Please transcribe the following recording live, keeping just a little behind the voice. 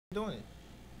Doing it.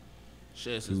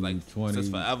 Shit, since like 20. since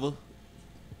forever.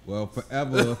 Well,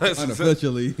 forever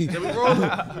unofficially. Yeah, we roll.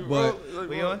 But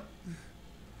We on?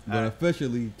 but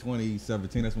officially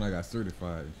 2017. That's when I got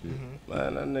certified and shit.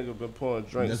 Man, that nigga been pouring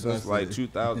drinks That's since what I like said.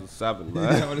 2007, man.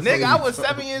 Yeah, Nigga, I was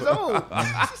 7 years old.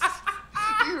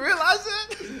 You realize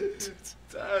that?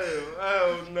 Damn, I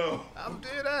don't know. I'm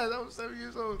dead ass. I was 7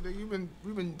 years old. Nigga,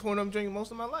 we've been pouring up drinking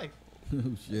most of my life.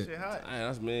 Oh shit. Shit hot. Damn,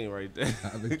 that's mean right there.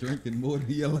 I've been drinking more than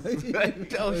your life.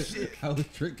 Oh shit. I was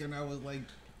drinking. I was like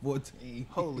 14.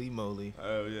 Holy moly.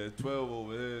 Oh yeah, 12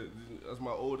 over here. That's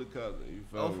my older cousin. You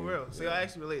feel Oh, me? for real? So y'all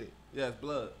actually related? Yeah, it's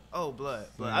blood. Oh, blood.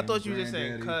 Same I thought you were just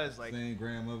saying granddaddy, cuz, like, same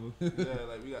grandmother. Yeah,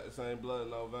 like we got the same blood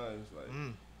in our veins. Like,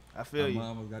 I feel My you.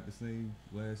 mama got the same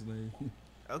last name.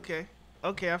 Okay,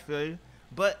 I feel you.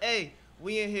 But hey,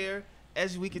 we in here.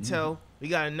 As we can tell, we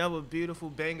got another beautiful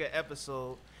banger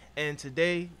episode. And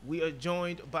today we are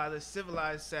joined by the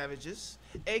Civilized Savages,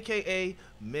 aka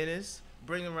M.E.N.A.C.E.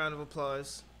 Bring a round of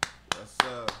applause. that's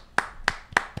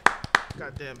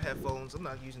Goddamn headphones. I'm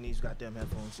not using these goddamn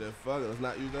headphones. shit. Fuck it. Let's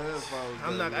not use the headphones.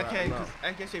 I'm not. I Right can't. now. Cause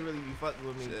I guess they really be fucking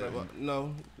with me. Shit, bro. well,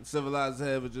 no, civilized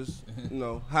savages. You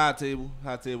know, high table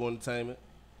entertainment.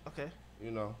 Okay.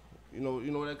 You know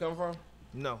where that come from?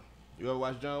 No. You ever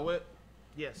watch John Wick?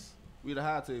 Yes. We the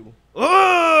high table.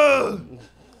 Oh!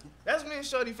 That's me and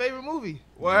Shorty favorite movie.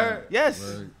 Word. Yes.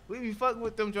 Word. We be fucking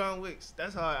with them John Wicks.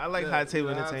 That's hard. I like Yeah, high table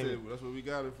we the entertainment. Table. That's where we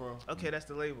got it from. Okay, that's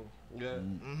the label. Yeah.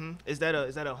 Mm-hmm. Is that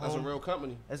a That's a home? real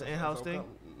company. That's an That's in-house our thing?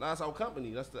 Nah, that's our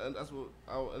company. That's what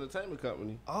our entertainment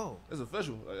company. Oh. It's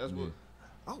official. Like, that's what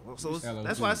Oh. So it's, LLC.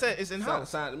 that's why I said it's in house.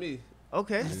 signed to me.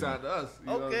 Okay. He signed to us. You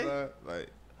know what I'm Okay. saying? Like,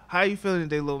 How you feeling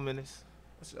today, Little Menace?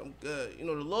 I said, I'm good. You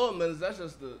know, the Lord Menace, that's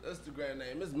just the Instagram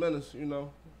name. It's Menace, you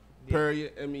know. Yeah.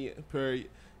 Period.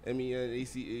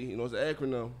 M.E.N.A.C.E. You know, it's an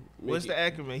acronym. What's the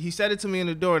acronym? He said it to me in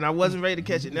the door, and I wasn't ready to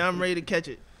catch it. Now I'm ready to catch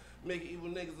it. Make evil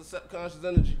niggas accept conscious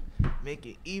energy.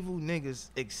 Making evil niggas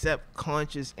accept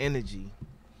conscious energy.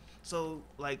 So,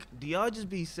 like, do y'all just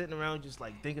be sitting around just,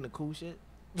 like, thinking of cool shit?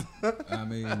 I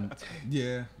mean,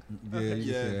 yeah, Okay.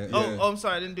 you Yeah. can say that, Oh, yeah. oh, I'm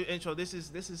sorry, I didn't do intro. This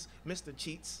is Mr.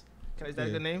 Cheats. Is that a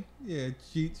Yeah. good name? Yeah,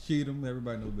 cheat them.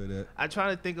 Everybody know about that. I try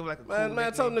to think of like a cool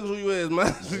Man, tell nickname. niggas who you is,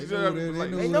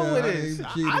 man. They know who it that. I is. ain't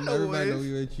I cheat 'em. know who it Everybody know is.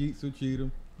 you ain't cheat, so cheat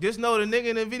them. Just know the nigga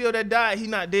in the video that died, he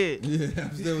not dead. Yeah,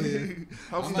 I'm still here.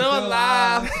 I'm I'm still still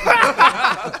alive.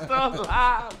 I'm still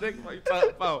alive. Nigga, what you talking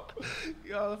about?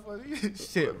 Y'all funny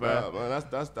shit, Bro, bro. man,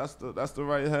 that's the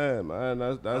right hand, man.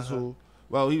 That's who.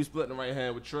 Well, he was splitting the right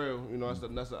hand with Trill. You know,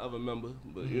 that's the other member.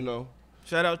 But you know,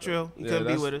 Shout out Trill. He couldn't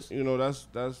be that's- with us. You know,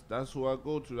 that's who I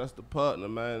go to. That's the partner,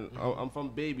 man. I'm from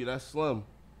Baby. That's Slim.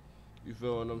 You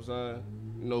feel what I'm saying?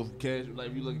 You know, Cash.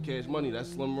 Like if you look at Cash Money, that's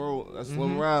Slim Roll. That's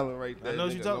Slim Ryland right there. I know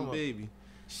what nigga. you talking I'm about. Baby.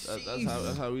 Jeez.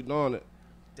 That's how we doing it.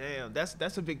 Damn,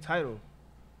 that's a big title.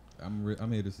 I'm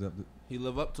here to accept it. He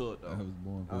live up to it I though. was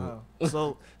born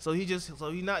for it. So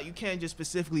he not. You can't just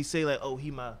specifically say like, oh, he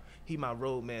my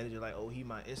road manager. Like, oh, he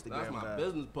my Instagram That's my guy.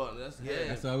 business partner. That's Yeah. yeah.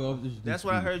 That's how I was That's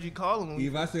what I heard you call him.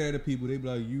 If I say that to people, they be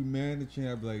like, "You managing?"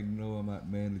 I be like, "No, I'm not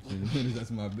managing. That's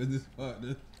my business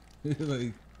partner."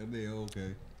 Like, they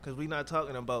okay. Cause we not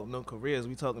talking about no careers.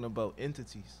 We talking about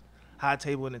entities. High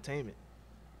table entertainment.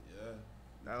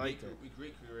 Yeah. I like that. We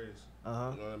create careers.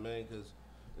 Uh-huh. You know what I mean? Because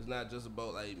it's not just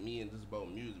about like me and just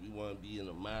about music. We want to be in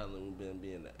the modeling. We been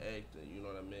being the acting. You know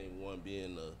what I mean? We want to be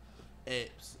in the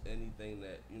apps. Anything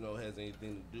that has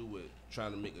anything to do with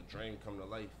trying to make a dream come to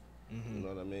life. Mm-hmm. You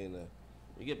know what I mean?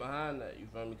 We get behind that. You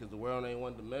feel me? Because the world ain't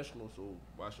one dimensional. So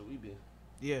why should we be?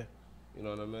 Yeah. You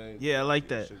know what I mean? Yeah, I like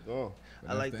Get that. shit going.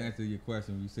 I like to that. answer your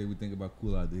question, when you say we think about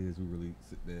cool ideas, we really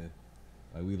sit there.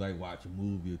 Like, we like watch a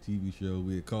movie or TV show.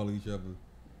 We call each other.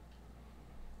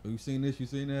 Oh, you seen this? You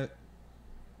seen that?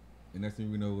 And next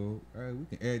thing we know, well, all right, we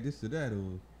can add this to that, or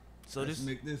So let's this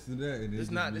make this to that. And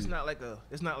it's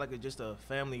not like a just a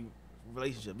family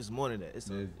relationship. It's more than that. It's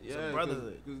a, Yeah. it's a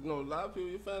brotherhood. Because a lot of people,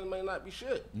 your family may not be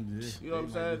shit. Yeah, You know what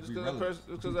I'm saying? Just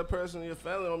because that person in your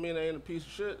family don't mean they ain't a piece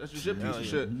of shit. That's just your piece of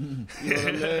shit. You know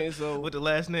what I mean? So With the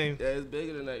last name. yeah, it's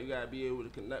bigger than that. You gotta be able to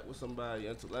connect with somebody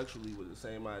intellectually with the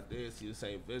same ideas, see the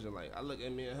same vision. Like I look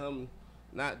at me and him,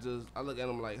 not just I look at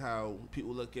him like how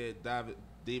people look at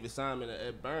David Simon and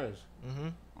Ed Burns. Mm-hmm.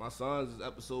 My sons is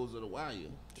episodes of The Wire.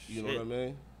 You know what I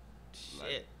mean?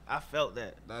 Shit, I felt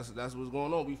that. That's what's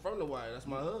going on. We from The Wire. That's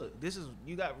my hood. This is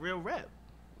you got real rap.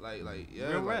 Like yeah.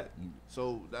 Real like, rap.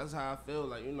 So that's how I feel.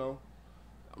 Like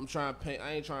I'm trying to paint.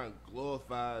 I ain't trying to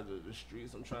glorify the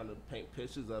streets. I'm trying to paint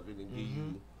pictures of it and give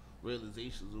you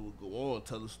realizations of what go on.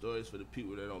 Tell the stories for the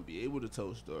people that don't be able to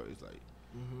tell stories. Like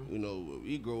when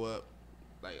we grow up.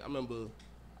 Like I remember,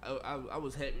 I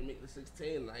was happy to make the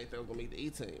 16, and I didn't think I was gonna make the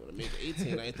 18. When I made the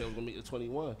 18, I didn't think I was gonna make the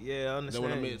 21. Yeah, I understand. Then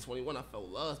when I made the 21, I felt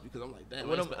lost because I'm like, damn,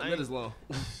 What I am- ain't I spent ain't- this long.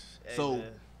 Hey, So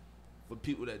man. for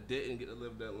people that didn't get to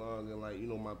live that long, and like, you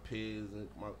know, my peers and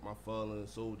my fallen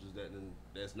soldiers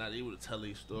that's not able to tell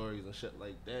their stories and shit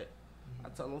like that, I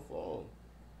tell them for them.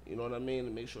 You know what I mean?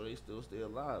 To make sure they still stay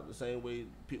alive. The same way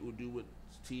people do with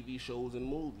TV shows and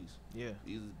movies. Yeah.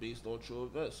 These is based on true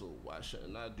events, so why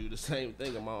shouldn't I do the same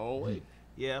thing in my own way?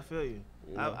 Yeah, I feel you.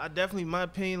 You know? I definitely, my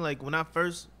opinion, like when I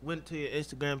first went to your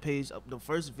Instagram page, the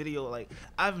first video, like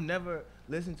I've never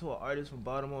listened to an artist from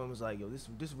Baltimore and was like, yo,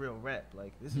 this real rap.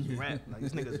 Like this is rap. Like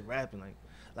this nigga's rapping.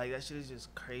 Like that shit is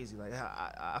just crazy. Like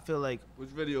I feel like Which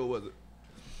video was it?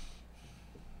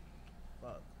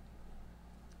 fuck.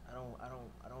 I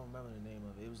don't remember the name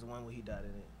of it. It was the one where he died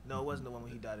in it. No, it wasn't the one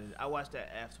where he died in it. I watched that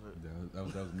afterward. That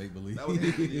was make believe. That was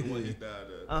the one he died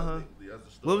at. Uh-huh. That's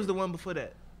the story. What was the one before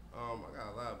that? I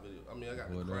got a lot of videos. I mean, I got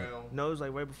What The that? Crown. No, it was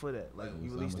like right before that. Like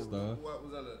you released it. Osama Star? What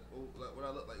was on it? What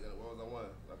I look like in it? What was I on?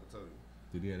 I can tell you.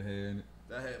 Did he have hair in it?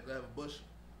 That had a bush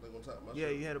like on top of my Yeah,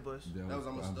 shirt. you had a bush. That was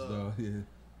I'm a I'm Star. Yeah.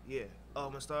 Yeah. Oh,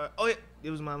 my star. Oh yeah, it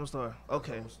was my star.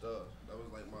 Okay. I'm a Star. That was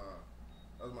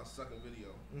like my second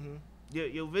video. Mhm. Yeah,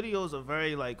 your videos are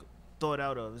very like thought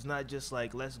out of. It's not just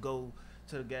like let's go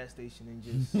to the gas station and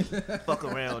just fuck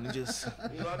around and just.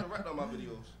 You know, I direct all my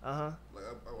videos.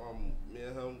 Like me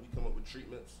and him, we come up with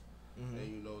treatments, and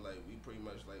you know, like we pretty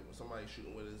much like when somebody's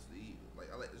shooting with us,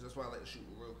 that's why I like to shoot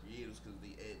with real creators because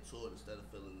they add to it instead of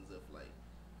feeling as if like,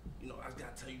 you know, I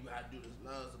gotta tell you how to do this.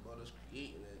 Now it's about us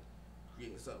creating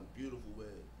something beautiful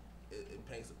where it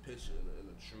paints a picture in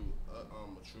a true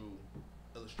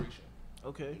illustration.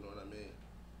 Okay. You know what I mean?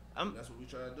 I'm. That's what we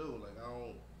try to do. Like I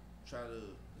don't try to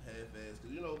half-ass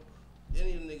because you know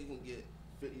any nigga can get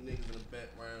 50 niggas in the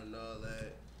background and all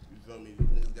that. You feel me?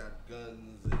 Niggas got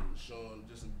guns and showing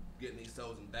just getting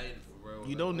themselves indicted for real. You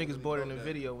Like, know we niggas really bought know in the that.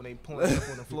 video when they pouring up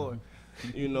on the floor.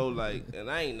 You know, like, and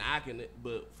I ain't knocking it,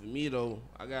 but for me though,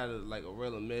 I got like a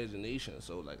real imagination.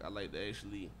 So like, I like to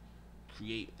actually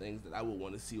create things that I would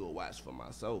want to see or watch for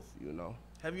myself. You know?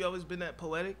 Have you always been that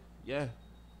poetic? Yeah.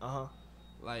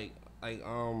 Like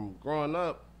growing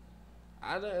up,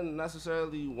 I didn't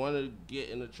necessarily want to get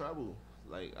into trouble.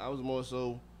 Like I was more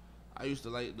so, I used to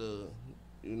like to,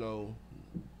 you know,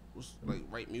 like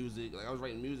write music. Like I was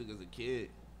writing music as a kid.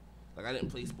 Like I didn't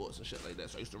play sports and shit like that.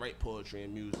 So I used to write poetry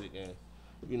and music and,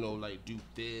 you know, like do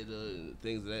theater and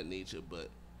things of that nature. But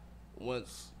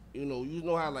once, you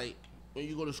know how like when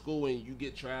you go to school and you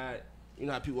get tried, you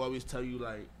know how people always tell you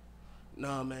like,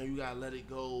 nah man, you gotta let it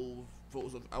go.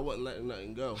 I wasn't letting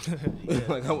nothing go.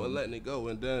 Like I wasn't letting it go.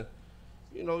 And then,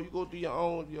 you know, you go through your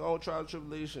own trial and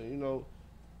tribulation. You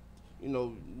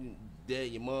know, dad,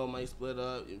 your mom might split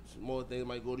up. More things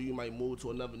might go to you. You might move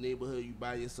to another neighborhood. You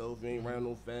by yourself. You ain't around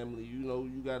no family. You know,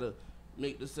 you gotta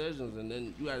make decisions, and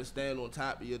then you gotta stand on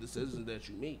top of your decisions that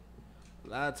you make. A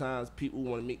lot of times, people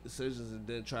want to make decisions and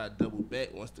then try to double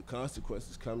back once the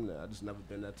consequences come. There, I just never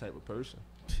been that type of person.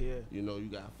 Yeah. You know, you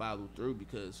gotta follow through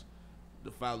because to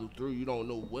follow through, you don't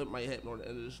know what might happen on the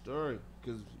end of the story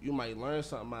because you might learn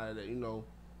something out of that, you know,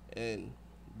 and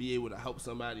be able to help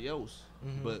somebody else.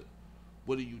 But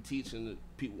what are you teaching the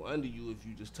people under you if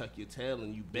you just tuck your tail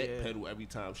and you backpedal every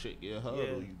time shit get hard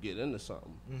or you get into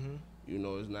something? You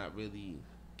know, it's not really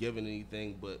giving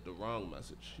anything but the wrong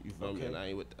message. You feel me? And I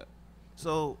ain't with that.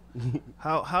 So,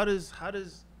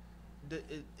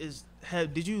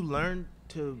 did you learn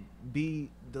to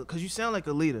be because you sound like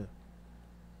a leader.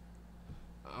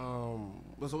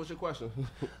 So what's your question?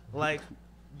 Like,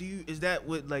 is that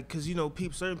what, like, cause you know,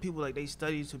 certain people, like, they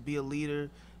study to be a leader,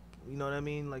 you know what I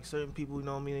mean? Like, certain people, you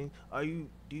know what I mean?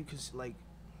 Like,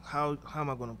 how am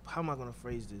I gonna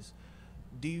phrase this?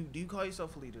 Do you call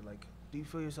yourself a leader? Like, do you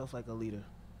feel yourself like a leader?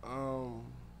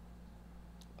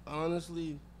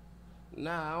 Honestly,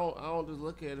 nah, I don't just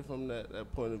look at it from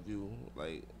that point of view.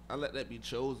 Like, I let that be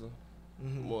chosen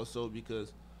more so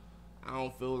because I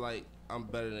don't feel like I'm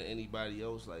better than anybody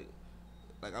else. Like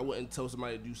I wouldn't tell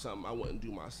somebody to do something I wouldn't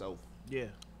do myself. Yeah.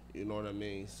 You know what I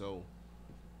mean? So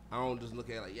I don't just look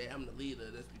at it like, yeah, I'm the leader.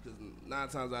 That's because 9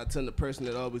 times out of 10, the person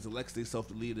that always elects themselves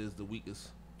the leader is the weakest.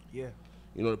 Yeah.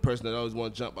 You know, the person that always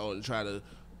want to jump out and try to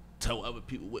tell other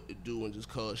people what to do and just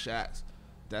call shots.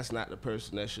 That's not the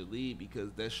person that should lead because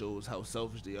that shows how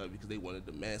selfish they are because they want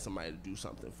to demand somebody to do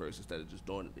something first instead of just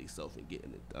doing it themselves and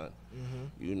getting it done.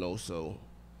 You know, so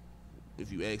if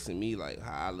you asking me like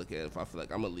how I look at it, if I feel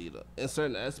like I'm a leader in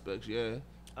certain aspects, yeah.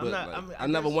 But I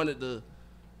never wanted to.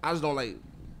 I just don't like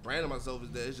branding myself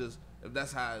as that. It's just if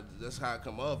that's how I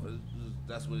come off.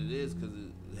 That's what it is because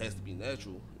it has to be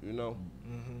natural. You know,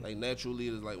 like natural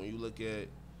leaders. Like when you look at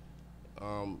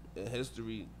in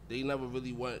history, they never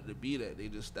really wanted to be that. They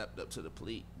just stepped up to the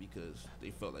plate because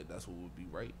they felt like that's what would be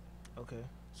right. Okay.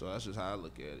 So that's just how I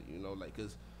look at it, you know, like,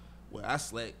 cause where I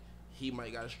slack, he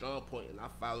might got a strong point, and I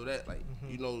follow that. Like,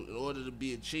 you know, in order to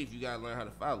be a chief, you gotta learn how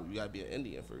to follow. You gotta be an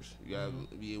Indian first. You gotta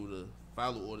be able to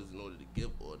follow orders in order to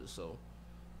give orders. So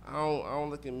I don't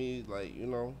look at me like, you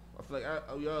know, I feel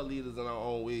like we are leaders in our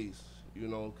own ways, you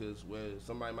know, cause where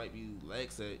somebody might be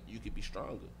lax at, you could be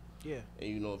stronger. Yeah. And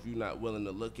you know, if you're not willing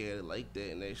to look at it like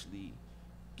that and actually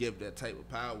give that type of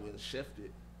power and shift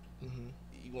it,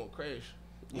 you gonna crash.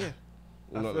 Yeah.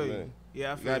 You know what I mean?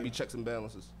 Yeah, I feel you gotta be checks and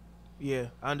balances. Yeah,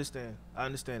 I understand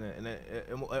that, and it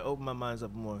opened my minds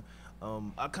up more.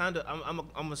 I'm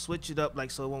gonna switch it up,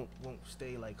 like, so it won't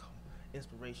stay like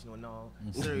inspirational and all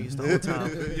serious the whole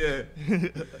time. Yeah.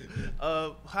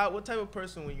 What type of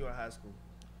person were you in high school?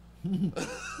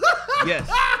 Yes,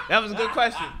 that was a good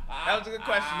question.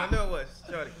 I knew it was.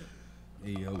 Shorty.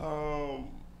 Hey, yo.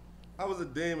 I was a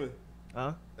demon.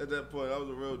 Huh? At that point, I was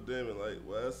a real demon. Like,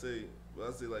 when I say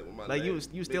like with my Like name,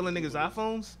 you stealing niggas'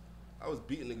 iPhones? I was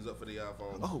beating niggas up for their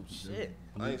iPhones. Oh shit.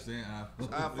 I ain't saying iPhone.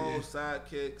 iPhones,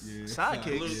 sidekicks, Yeah.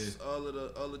 Sidekicks? Blues, all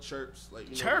the chirps, like,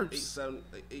 you Chirps? know,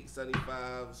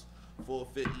 875s,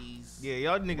 450s. Yeah,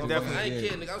 y'all niggas Motherfucker, definitely. I ain't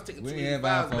kidding, nigga. I was taking We 25s ain't have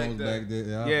back iPhones then. back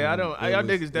then. Yeah, I don't- y'all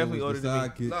niggas definitely older than me.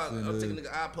 me. Nah, I was taking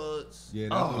nigga iPods. Yeah,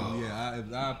 that was, yeah. If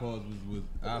iPods was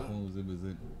iPhones, it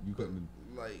was you couldn't.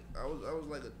 Like, I was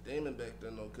like a demon back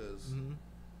then though, cause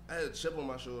I had a chip on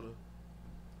my shoulder.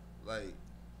 Like,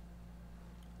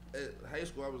 at high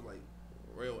school, I was like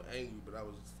real angry, but I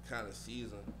was kind of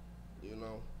seasoned, you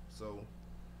know. So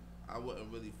I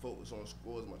wouldn't really focus on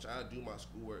school as much. I do my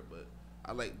schoolwork, but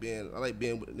I like being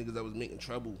with niggas that was making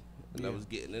trouble and that was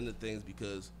getting into things,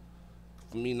 because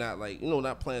for me, not like, you know,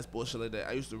 not playing sports shit like that,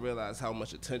 I used to realize how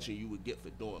much attention you would get for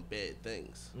doing bad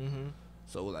things.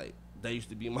 So like, that used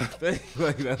to be my thing.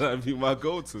 Like, that'd be my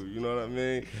go-to, you know what I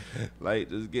mean? Like,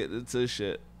 just get into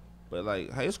shit. But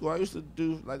like, high school, I used to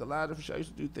do like a lot of different shit. I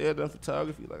used to do theater and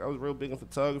photography. Like, I was real big in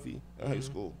photography in high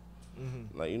school.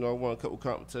 Like, you know, I won a couple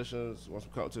competitions, won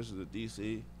some competitions at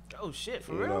DC. Oh shit,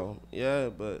 for You real? know, yeah,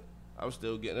 but I was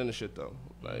still getting into shit though.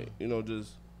 Like, you know,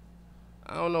 just,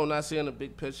 I don't know, not seeing the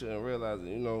big picture and realizing,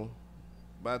 you know,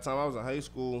 by the time I was in high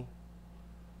school.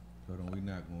 Hold on, we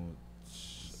not going to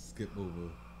skip over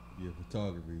your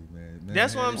photography, man.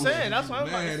 That's what I'm saying. That's what I'm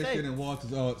about to had this say. shit in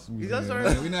Walters Arts Museum. That's what-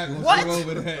 Man. We're not going to What? skip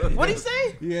over that. What'd he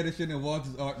say? He had this shit in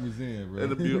Walters Art Museum, bro. In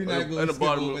the, We're not in gonna the skip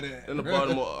Baltimore, over that. in the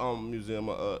Baltimore Museum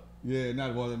of Art. Yeah, not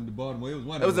the Baltimore. It was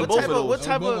one It was of in them. both of those. What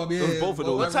type of- It was both of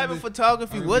those. What type of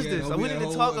photography was this? We need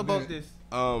to talk about this.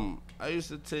 I used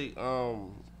to take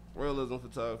realism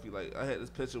photography. Like, I had this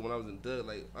picture when I was in Doug.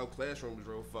 Like, our classroom was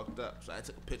real fucked up, so I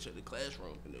took a picture of the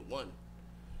classroom and it won.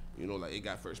 You know, like, it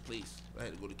got first place. I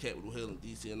had to go to Capitol Hill in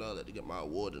DC and all that to get my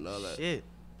award and all that. Shit.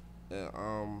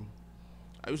 And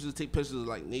I used to take pictures of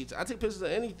like nature. I take pictures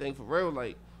of anything for real.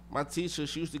 Like, my teacher,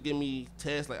 she used to give me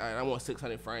tasks like, all right, I want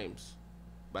 600 frames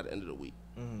by the end of the week.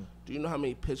 Do you know how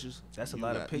many pictures? That's a you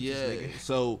lot of got? pictures, Yeah. nigga.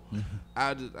 So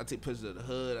I take pictures of the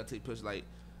hood. I take pictures like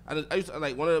I used to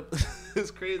like one of the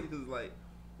it's crazy because like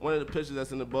one of the pictures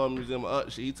that's in the Baltimore Museum of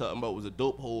Art, shit he talking about was a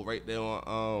dope hole right there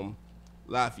on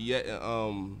Lafayette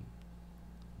and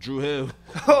Drew Hill.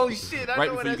 Oh shit! I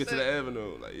Right know before what you that get to said. the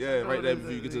avenue, like yeah, know right there what before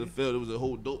that you get to the said. field, there was a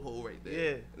whole dope hole right there.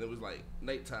 Yeah. And it was like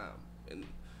nighttime, and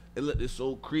it looked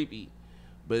so creepy,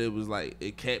 but it was like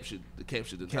it captured the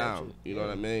town. You know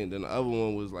what I mean? Then the other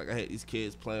one was like I had these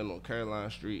kids playing on Caroline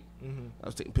Street. I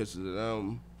was taking pictures of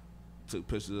them. Took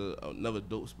pictures of another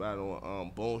dope spot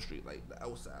on Bone Street, like the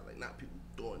outside, like not people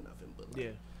doing nothing, but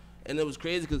like, and it was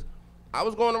crazy because I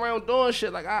was going around doing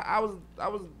shit, like I was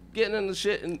getting into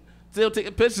shit and still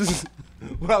taking pictures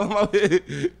while I'm out here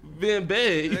being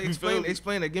bad. Explain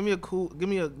that. Give me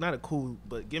not a cool,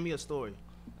 but give me a story.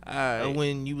 Alright.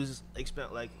 When you was like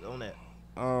on that.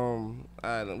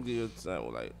 Alright, let me give you an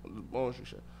example, like the Bone Street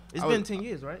shit. It's been 10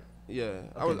 years, right? Yeah,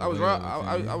 Okay. I was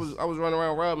running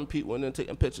around robbing people and then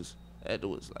taking pictures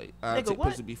afterwards. Like I Nigga, take what?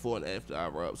 pictures before and after I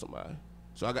robbed somebody.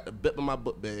 So I got the bip in my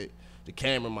book bag, the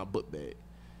camera in my book bag.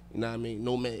 You know what I mean?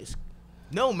 No mask.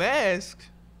 No mask.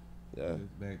 Yeah.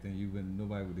 Back then, you wouldn't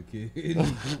nobody with a kid.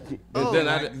 And then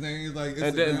I. It's like,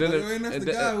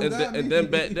 And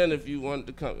then back then, if you wanted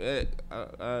to come, you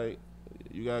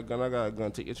got a gun, I got a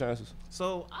gun. Take your chances.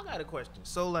 So I got a question.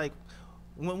 So like,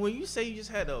 when you say you just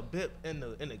had a bip in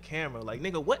the camera, like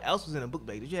nigga, what else was in the book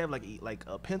bag? Did you have like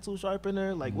a pencil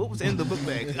sharpener? Like what was in the book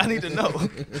bag? I need to know.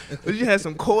 Did you have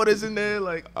some quarters in there?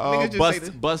 Like nigga just say this?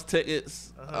 Bus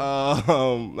tickets.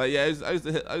 Like yeah, I used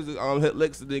to hit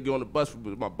licks and then go on the bus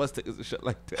with my bus tickets and shit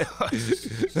like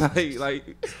that.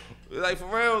 like Like for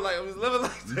real, like I was living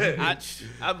like that.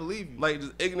 I believe you. Like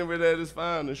just ignorant at its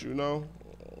finest, you know.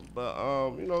 But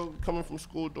you know, coming from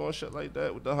school doing shit like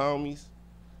that with the homies,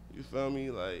 you feel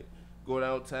me? Like go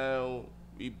downtown,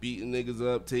 be beating niggas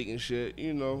up, taking shit,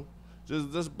 you know.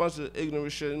 Just a bunch of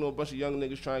ignorant shit, you know, a bunch of young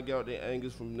niggas trying to get out their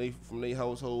angers from they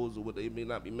households or what they may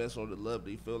not be messing on the love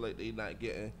they feel like they not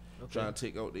getting, trying to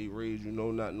take out their rage, you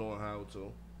know, not knowing how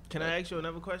to. Can I ask you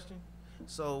another question?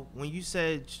 So when you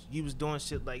said you was doing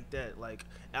shit like that, like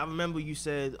I remember you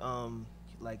said,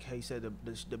 like how you said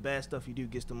the bad stuff you do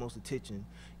gets the most attention.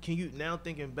 Can you now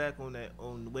thinking back on that,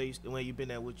 on the way you've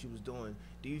been at what you was doing?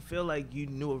 Do you feel like you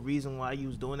knew a reason why you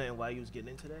was doing that and why you was getting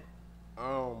into that?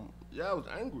 Yeah, I was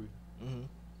angry. Mm-hmm.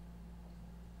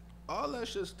 All that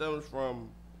shit stems from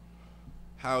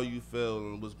how you feel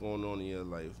and what's going on in your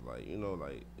life. Like, you know,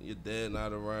 like your dad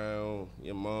not around,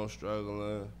 your mom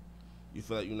struggling, you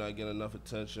feel like you're not getting enough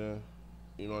attention.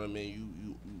 You know what I mean?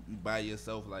 You by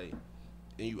yourself, like,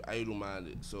 and you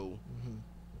idle-minded. So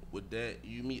with that,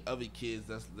 you meet other kids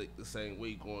that's like the same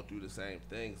way, going through the same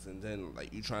things, and then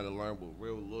like you trying to learn what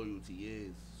real loyalty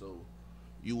is. So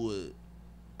you would,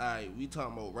 alright, we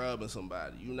talking about robbing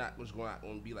somebody. You not just going out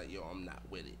and be like, yo, I'm not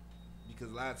with it,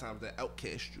 because a lot of times that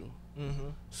outcast you.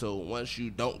 So once you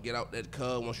don't get out that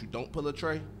car, once you don't pull a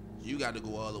tray, you got to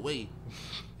go all the way.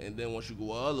 And then once you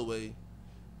go all the way,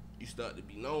 you start to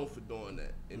be known for doing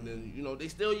that. And then, you know, they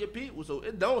still your people, so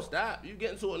it don't stop. You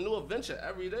get into a new adventure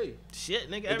every day. Shit,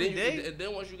 nigga, And every then day. And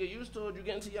then once you get used to it, you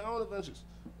get into your own adventures.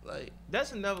 Like,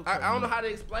 That's another. I don't know how to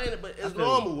explain it, but it's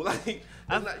normal. Like,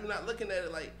 you're not looking at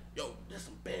it like, yo, that's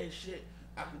some bad shit.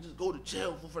 I can just go to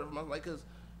jail for my life. Like, cause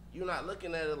you're not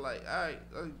looking at it like, all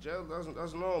right, jail,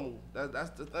 that's normal. That's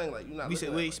the thing. Like, you're not.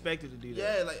 We expected to do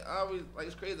that. Yeah, like I always, like,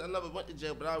 it's crazy. I never went to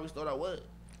jail, but I always thought I would.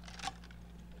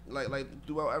 Like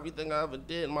throughout everything I ever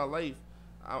did in my life,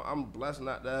 I'm blessed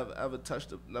not to have ever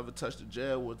never touched the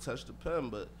jail or touched the pen,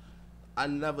 but I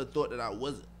never thought that I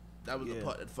wasn't. That was the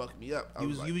part that fucked me up. You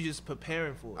was just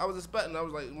preparing for it. I was expecting. I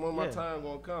was like, when my time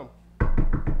gonna come.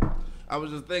 I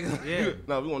was just thinking,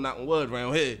 no, we gonna knock on wood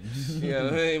around here. You know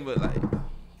what I mean? But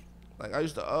like I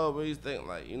used to always think,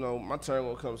 like, you know, my turn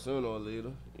gonna come sooner or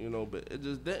later. You know, but it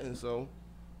just didn't. So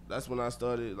that's when I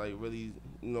started, like, really,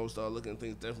 you know, started looking at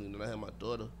things differently. Then I had my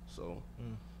daughter, so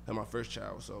had my first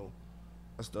child. So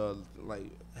I started,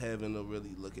 like, having to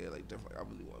really look at it, like, different. I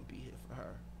really want to be here for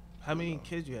her. How many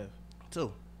kids you have?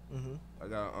 2. I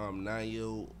got a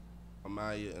 9-year-old,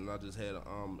 Amaya, and I just had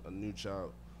a new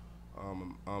child,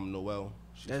 Noelle.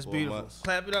 She's That's 4 beautiful. months.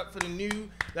 Clap it up for the new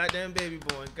goddamn baby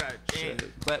boy. God damn.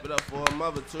 Clap it up for her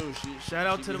mother too. Shout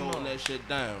out she to be the holding mom. that shit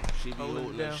down. She be holding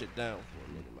down. that shit down for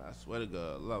a nigga, man. I swear to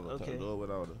God, I love her. Okay. Couldn't do it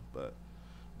without her.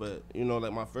 But you know,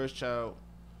 like my first child,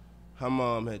 her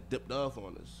mom had dipped off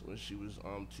on us when she was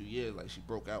 2 years. Like, she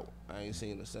broke out. I ain't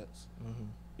seen her since.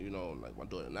 You know, like my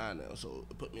daughter 9 now, so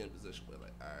it put me in a position where,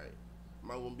 like, all right,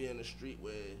 am I gonna be in the street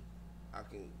where I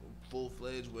can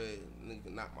full-fledged where nigga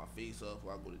can knock my face off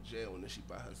while I go to jail and then she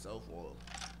by herself, or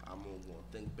I'm gonna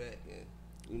think back and,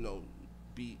 you know,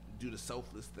 do the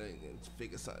selfless thing and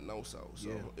figure something else out. So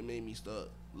it made me start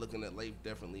looking at life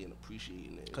differently and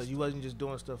appreciating it. Because you wasn't just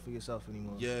doing stuff for yourself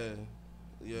anymore. Yeah. And,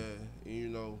 you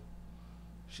know,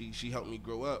 she helped me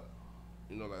grow up.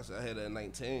 You know, like I said, I had her at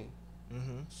 19.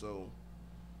 So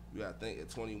you gotta think, at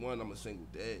 21, I'm a single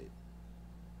dad.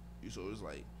 So it's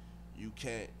like, you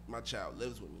can't, my child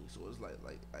lives with me, so it's like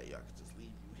hey, I could just leave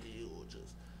you here or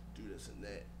just do this and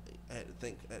that. I had to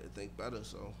think better.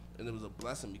 So, and it was a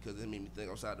blessing because it made me think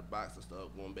outside the box. I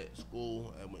started going back to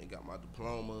school. I went and got my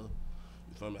diploma.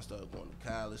 You feel me? I started going to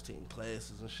college, taking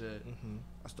classes and shit.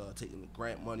 I started taking the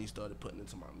grant money, started putting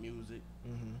into my music.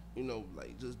 You know,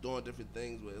 like just doing different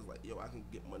things where it's like, yo, I can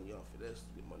get money off of this,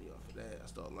 get money off of that. I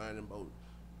started learning about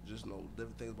just, you know,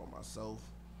 different things about myself.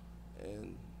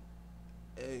 And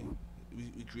hey,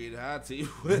 we created High Table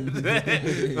with that.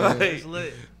 It's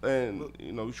lit. And,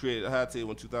 you know, we created High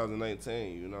Table in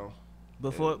 2019, you know.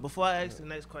 Before I ask the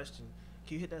next question,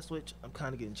 can you hit that switch? I'm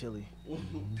kind of getting chilly.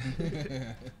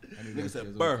 Nigga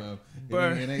said burr.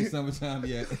 It ain't summertime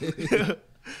yet.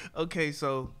 Okay,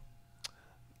 so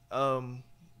I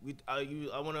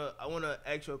wanna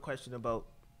ask you a question about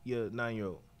your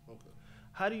 9-year-old. Okay.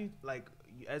 How do you, like,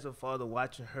 as a father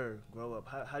watching her grow up,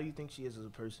 how do you think she is as a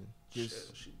person? Shit,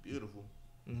 she beautiful.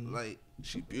 Like,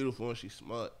 she beautiful and she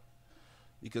smart.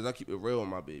 Because I keep it real with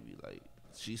my baby. Like,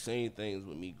 she's seen things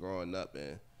with me growing up,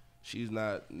 and she's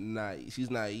not naive.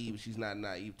 She's naive. She's not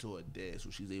naive to her dad, so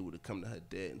she's able to come to her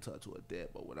dad and talk to her dad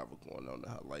about whatever going on in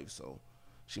her life. So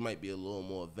she might be a little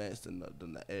more advanced than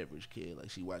the average kid. Like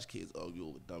she watch kids argue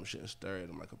over dumb shit and stare at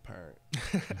them like a parent.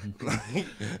 Like,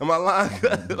 am I lying?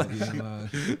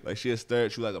 Like she'll stare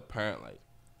at you like a parent. Like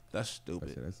that's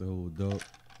stupid. That's a whole adult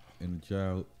and a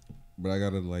child. But I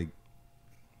gotta like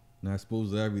not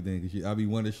expose to everything because I be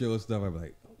wanting to show her stuff. I be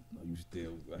like, oh, no, you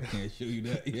still I can't show you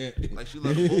that yet. Like she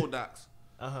love the Bulldogs.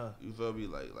 Uh-huh. You feel me?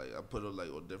 Like I put her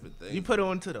like on different things. You put her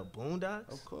onto the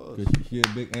Boondocks? Of course. Cause she a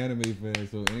big anime fan,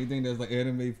 so anything that's like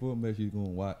anime format, she's gonna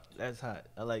watch. That's hot.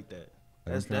 I like that.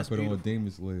 I'm trying to put her on Demon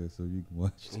Slayer so you can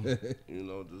watch that. You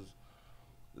know,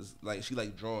 just like she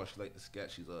like drawing, she like the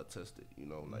sketch. She's artistic. You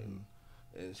know, like.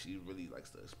 And she really likes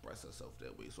to express herself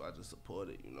that way, so I just support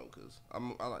it, you know, because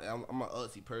I'm an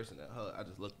artsy person at heart. I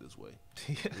just look this way.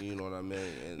 You know what I mean?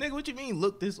 And nigga, what you mean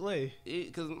look this way?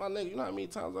 Because my nigga, you know how many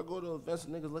times I go to events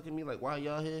and niggas look at me like, why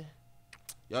y'all here?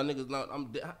 Y'all niggas not,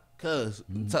 cuz,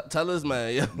 tell us,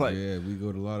 man. Yeah, like, yeah, we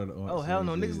go to a lot of the art. Oh, hell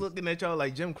no. Niggas looking at y'all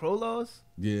like Jim Crow laws?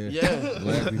 Yeah. Yeah.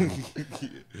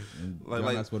 like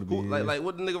what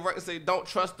the nigga right say, don't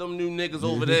trust them new niggas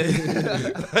over there.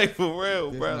 Like, for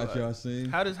real, bro. That's not y'all scene.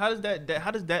 How does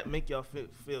that make y'all feel?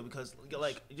 Because,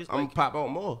 like, just I'm like, gonna pop out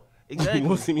more. Exactly. You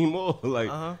won't see me more. Like,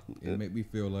 it make me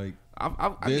feel like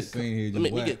I this scene here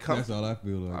just whack. That's all I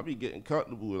feel like. I be getting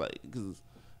comfortable, like, because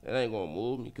it ain't gonna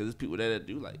move me, because there's people that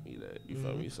do like me, that you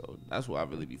feel me. So that's what I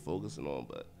really be focusing on.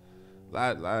 But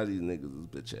a lot of these niggas is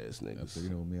bitch ass niggas. So, you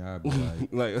know me, I be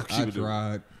like, I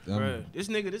tried. Bro, this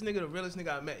nigga, the realest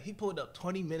nigga I met. He pulled up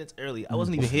 20 minutes early. I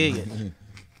wasn't even here yet.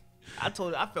 I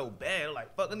told her I felt bad. I'm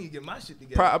like, fuck, I need to get my shit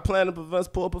together. I plan to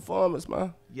prevent poor performance,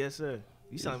 man. Yes, sir.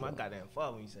 You sound like my goddamn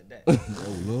father when you said that.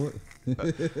 Oh Lord,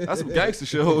 that's some gangster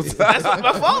shit. That's what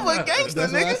my father was gangster,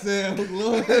 that's nigga. What I said. Oh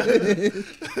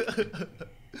Lord.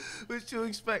 What you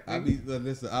expect?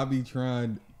 Listen, I be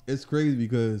trying. It's crazy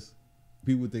because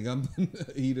people think I'm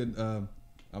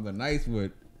I'm the nice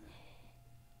one.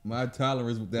 My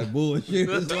tolerance with that bullshit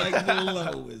is like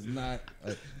low. It's not.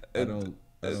 I don't.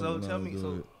 So tell me.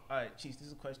 So all right, Chiefs. This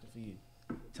is a question for you.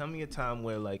 Tell me a time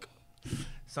where like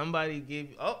somebody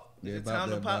gave you. Oh, is it time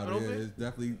to pop it open? Yeah, it's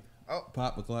definitely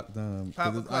pop the clock time.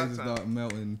 Pop the clock clock ice time. start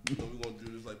melting. We gonna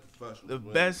do this like professional.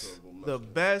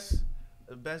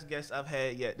 The best guest I've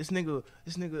had yet. This nigga,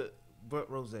 Burt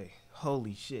Rose.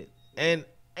 Holy shit. And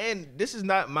this is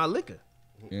not my liquor.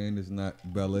 And it's not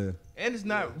Bel-Air. And it's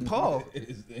not Paul.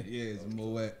 It's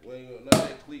Moet. We ain't got none of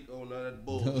that clique on none of that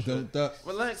bullshit. Don't touch.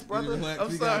 Relax, brother. Relax.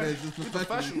 I'm sorry. We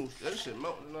professionals. That shit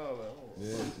melting and all that.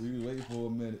 Yeah, we was waiting for a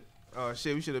minute. Oh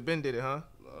shit, we should have been did it, huh?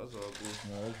 No, that's all good.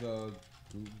 No, it's all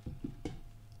good.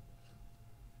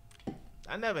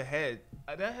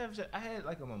 I had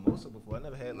like a mimosa before. I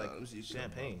never had like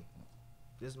champagne.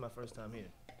 This is my first time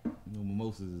here. You know,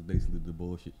 mimosas is basically the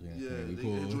bullshit. Yeah, they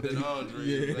hit that Andre.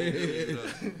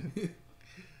 Yeah.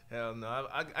 Hell no,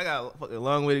 I got a fucking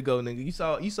long way to go, nigga.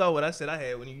 You saw what I said I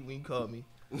had when you called me.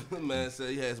 Man said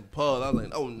he had some pause. I was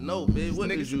like, oh no, man, what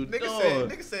did you do?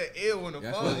 Nigga said ill on the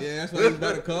phone. That's why he was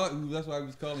about to call. That's why I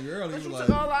was calling you earlier. You like,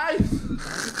 took all the ice.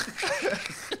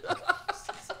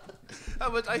 How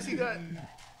much ice you got?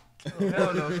 Oh,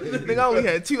 hell no. Nigga, I only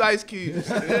had 2 ice cubes.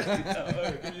 Hey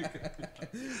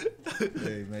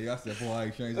man, y'all said 4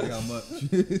 ice trains. How much?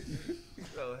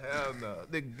 Oh hell no.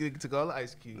 Nigga took all the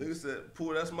ice cubes. Nigga said,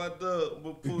 "Pooh, that's my dub."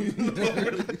 But Pooh, you know,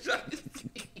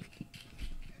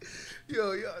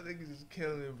 Yo, y'all niggas is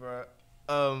killing it, bro.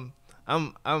 What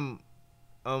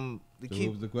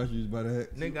was the question you was about to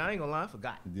ask? Nigga, I ain't gonna lie, I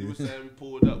forgot. You was saying we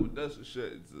pulled up with us and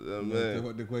shit. Man.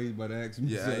 What the question you was about to ask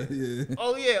me? Yeah.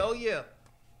 Oh yeah.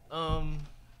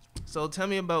 So tell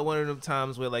me about one of them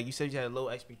times where like you said you had low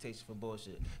expectations for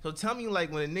bullshit. So tell me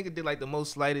like when a nigga did like the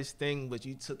most slightest thing, but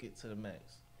you took it to the max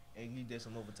and you did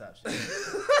some overtop shit.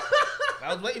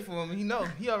 I was waiting for him.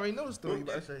 He already know the story. You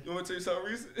about to say. You want to tell you something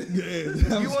recent?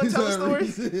 Yeah. You want to tell the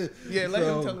story? Yeah, let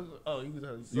him tell us. Oh, you can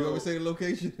tell us. You ever say the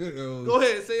location? Go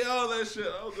ahead, say all that shit. I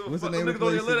don't give a What's fuck. the name of the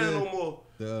Niggas don't place let that again? no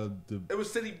more. It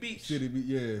was City Beach. City Beach,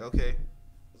 yeah. Okay.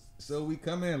 So we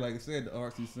come in, like I said, the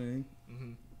artsy scene.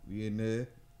 Mm-hmm. We in there.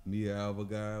 Me and Alva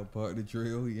guy, part of the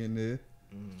trio, he in there.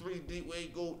 3 deep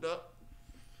way gold up.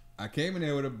 I came in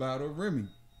there with a bottle of Remy.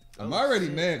 I'm already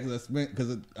mad because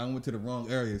I went to the wrong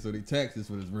area, so they taxed us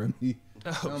for this Remy.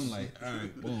 I'm like, all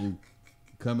right, boom.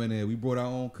 Come in there. We brought our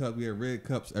own cup. We had red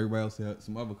cups. Everybody else had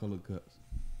some other colored cups.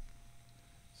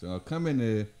 So I come in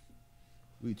there.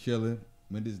 We chilling.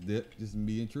 With this dip. Just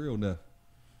me and Trio now.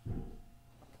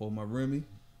 Pour my Remy.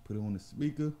 Put it on the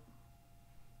speaker.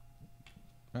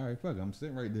 All right, fuck it. I'm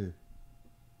sitting right there.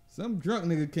 Some drunk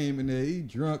nigga came in there. He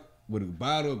drunk with a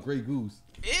bottle of Grey Goose.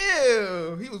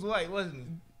 Ew. He was white, wasn't he?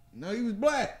 No, he was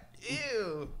black.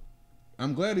 Ew.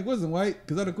 I'm glad he wasn't white,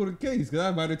 because I'd have caught a case, because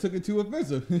I might have took it too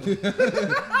offensive.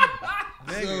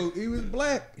 So he was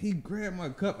black. He grabbed my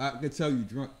cup. I could tell you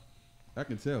drunk. I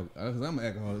can tell, because I'm an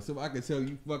alcoholic, so I can tell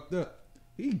you fucked up.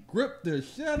 He gripped the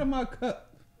shit out of my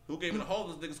cup. Who gave me the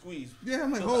homeless nigga squeeze? Yeah,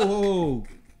 I'm like, ho.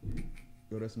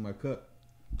 Yo, that's my cup.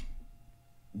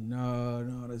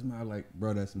 No, that's my, like,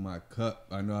 bro, that's my cup.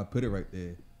 I know I put it right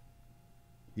there.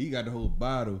 He got the whole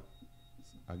bottle.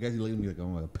 I guess he looked at me like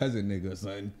I'm a peasant nigga or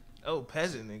something. Oh,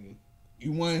 peasant nigga.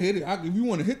 You want to hit it? If you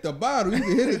want to hit the bottle, you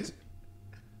can hit it.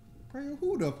 Bro,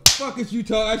 who the fuck is you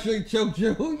talking? I straight choked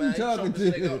you. Who Man, you talking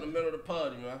this to? nigga out in the middle of the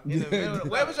party, man. In the middle of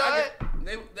where was y'all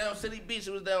at? Down City Beach.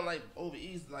 It was down like over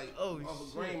east, like Oh, off of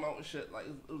shit. Green Mountain shit. Like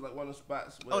it was like one of the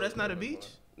spots. Oh, that's not a beach?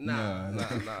 Nah.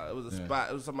 Nah. It was a Yeah. spot.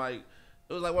 It was somebody.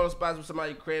 It was like one of the spots with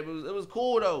somebody's crib. It was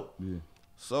cool though. Yeah.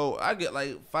 So I get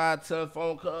like 5-10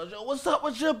 phone calls. Yo, what's up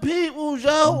with your people,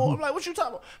 yo? I'm like, what you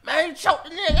talking about? Man, you choked the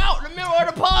nigga out in the middle of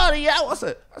the party, yo. I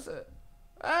said,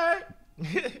 all right.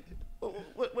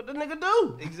 What the nigga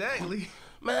do? Exactly.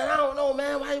 Man, I don't know,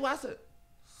 man. Why? I said,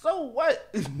 so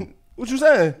what? What you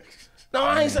saying? No,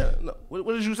 I ain't saying. No. What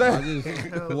did you say?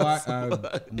 I'm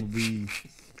gonna be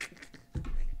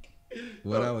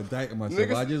what I was dieting myself.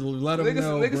 Niggas- I just let him niggas-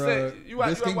 know, niggas bro. said,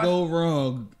 This can go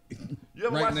wrong. You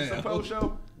ever right watch the now. Chappelle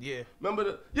show? Yeah.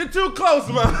 Remember you're too close,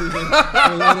 man.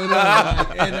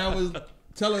 And I was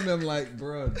telling them like,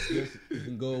 bro, this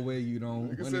can go away. You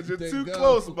don't. Nigga when said you you're think too go.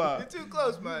 close, You're man. too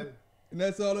close, man. And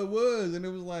that's all it was. And it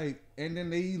was like, and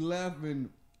then he left, and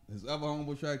his other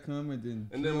homeboy tried to come, and then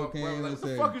And then my Trill came brother like, and what the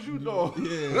said, fuck is you doing?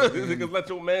 Yeah. Niggas let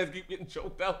your man keep getting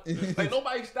choked out. Like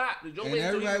nobody stopped. Your And man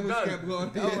until he everybody was was done. kept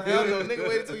going. Oh, hell no. Nigga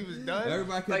waited till he was done.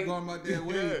 Everybody kept Like, going about their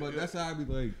way, yeah, but yeah. that's how I be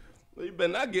like. Well, you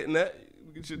better not getting that.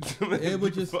 Get your man It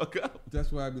was just fuck up.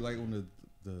 that's why I be like on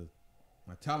the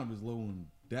my talent is low on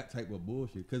that type of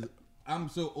bullshit because I'm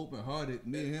so open hearted.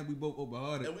 Me and him, we both open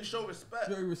hearted. And we show respect.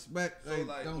 Very respect. So Hey,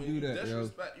 like, don't when do you that, yo.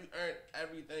 disrespect, you earn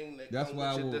everything that That's comes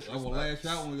why with your I disrespect. will lash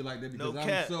out on you like that because No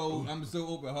cap. I'm so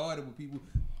open hearted with people.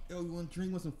 Yo, you want to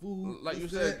drink with some food? Like you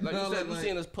This, said, that. like you No, said, you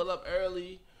seen us pull up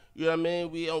early. You know what I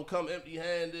mean? We don't come empty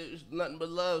handed. It's nothing but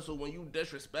love. So when you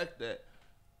disrespect that,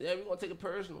 yeah, we gonna take it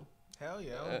personal. Hell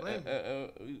yeah, I don't blame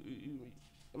you.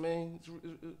 I mean,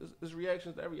 it's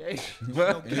reactions to every action. No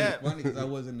And it's cap. funny because I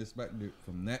wasn't expecting it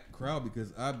from that crowd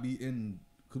because I be in.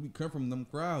 Cause we come from them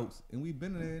crowds and we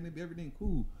been in there and it be everything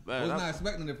cool. Man, I was I- not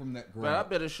expecting it from that crowd.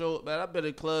 Man, I bet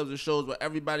at clubs and shows where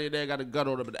everybody there got a gun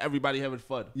on them, but everybody having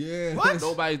fun. Yeah. What?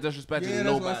 Nobody's disrespecting Yeah, that's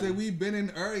nobody. why I say we've been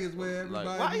in areas where Like,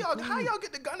 everybody. Why be y'all? cool. How y'all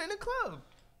get the gun in the club?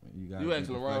 gotta You be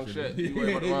asking the wrong professional. shit. You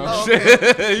worry about the wrong Oh,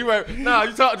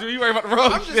 shit. You worry about the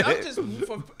wrong I'm shit. just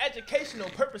for educational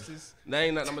purposes. That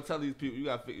ain't nothing I'm gonna tell these people. You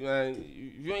got, man.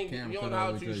 You ain't. Camera You don't cut know how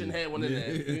over to. to You shouldn't you. have one in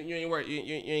there. Yeah. You ain't work. You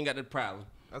ain't got that problem.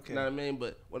 Okay. You know what I mean?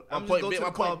 But when I'm my just point go being, to my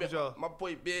the point club being, with y'all. my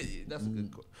point being, that's a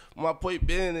good. My point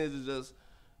being is just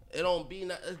it don't be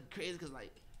not crazy because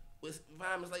like with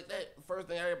environments like that, the first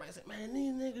thing everybody say, man,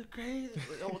 these niggas crazy.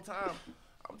 But the whole time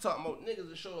I'm talking about niggas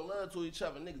that showing love to each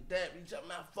other, niggas dab each other,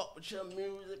 man, I fuck with your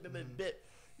music, bit.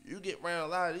 You get around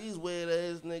a lot of these weird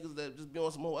ass niggas that just be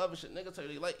on some whole other shit. Niggas tell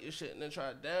you they like your shit and then try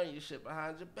to down your shit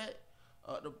behind your back.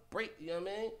 The break, you know what I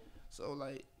mean? So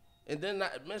like, and then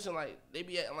not mention like they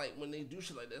be acting like when they do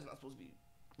shit like that, it's not supposed to be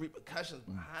repercussions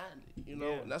behind it, you know?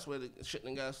 Yeah. And that's where the shit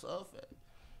done got soft at.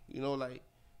 You know, like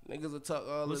niggas will talk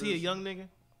all Was of he a this. young nigga?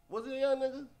 Was he a young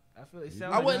nigga? I feel it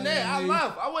sound I like wasn't young there. I nigga.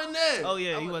 left. I wasn't there. Oh, yeah, I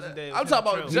he wasn't wasn't there. I'm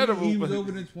talking about He- general. He was but-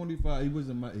 over than 25. He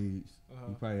wasn't my age. Uh-huh.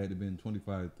 He probably had to been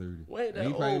 25, 30. We ain't that And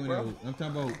he probably old, went bro. out- I'm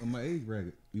talking about in my age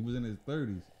bracket. He was in his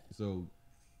 30s. So,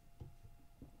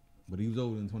 but he was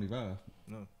older than 25.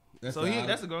 No. That's So how I-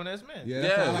 that's a grown ass man. Yeah,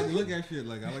 that's how I Yeah. like to look at shit.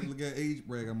 Like I like to look at age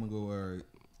bracket. I'm gonna go all right.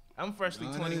 I'm freshly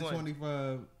Under 21.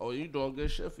 25. Oh, you doing good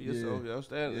shit for yourself. Yeah. You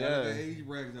understand? Yeah, I look Yeah. at age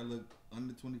brackets. I look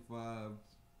under 25.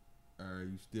 Are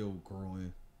you still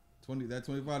growing?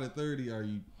 25 to 30. Are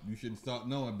you shouldn't start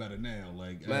knowing better now?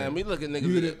 Like Man, we look at niggas.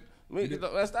 You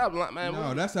Let's stop, man.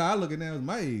 no, that's how I look at now. Is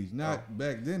my age, not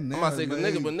back then. Now I'm about to say, is cause my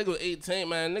niggas, age. but niggas was 18,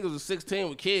 man. Niggas was 16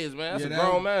 with kids, man. That's Yeah, a that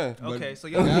grown was- man. But Okay, so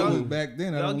y'all- that y'all- was back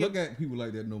then. I y'all don't get- look at people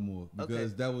like that no more because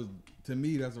Okay. that was to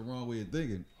me that's the wrong way of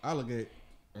thinking. I look at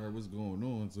what's going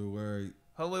on. So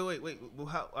Oh wait. Well,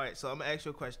 all right, so I'm gonna ask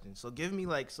you a question. So give me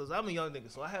like, so I'm a young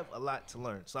nigga, so I have a lot to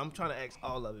learn. So I'm trying to ask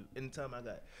all of it in the time I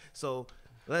got. So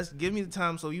let's give me the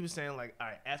time. So you were saying like, all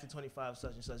right, after 25,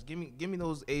 such and such. Give me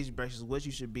those age brackets, what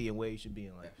you should be and where you should be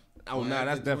in life. Oh, nah,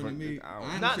 that's after different. 20, I I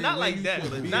don't- ain't Not- saying not where like you that,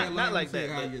 should but be. not I'm like saying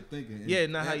that, How but- you're thinking. Yeah,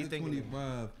 not how After you thinking.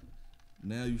 25.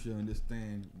 Now you should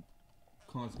understand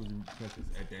consequences and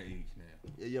repercussions at that age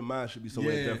now. Yeah, your mind should be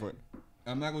somewhere Yeah. different.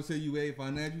 I'm not gonna say you ain't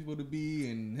financially supposed to be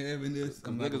and having this.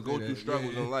 I'm not Niggas gonna go say through that.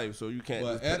 struggles in life, so you can't.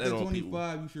 But Just put after that on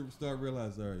 25, people. you should start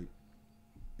realizing, all right,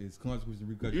 it's consequences and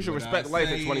repercussions. You should What respect I life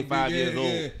say, at 25 years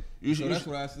old. Yeah. You should, So that's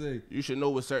what I say. You should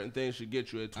know what certain things should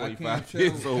get you at I can't 25 tell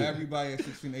years old. everybody at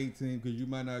 16, 18 because you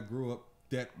might not grow up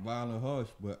that violent harsh.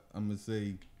 But I'm gonna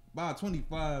say by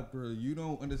 25, bro, you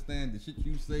don't understand the shit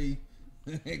you say.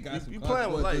 You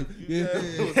playing with life. Yeah.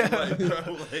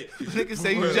 Niggas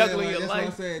say you juggling your That's life. why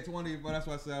I said 20, but that's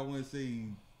why I said I wouldn't say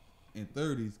in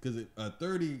 30s because a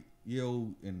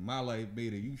 30-year-old in my life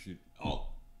made it. You should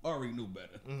already know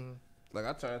better. Mm-hmm. Like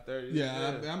I turned 30.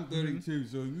 Yeah, I'm 32,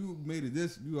 so you made it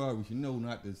this. You already should know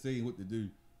not to say what to do.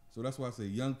 So that's why I say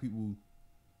young people.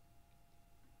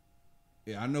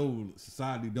 Yeah, I know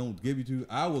society don't give you to.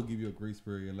 I will give you a grace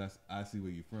period unless I see where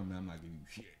you're from, and I'm not giving you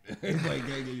shit. Like,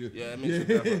 yeah, it makes it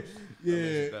different. Yeah,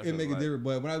 it make it different.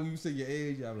 But when you say your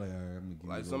age, I'm like, all right, I'm gonna give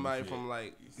like you somebody shit. from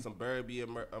like some Burby,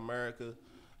 America.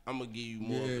 I'm gonna give you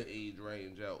more of the age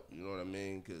range out. You know what I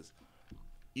mean? Because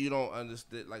you don't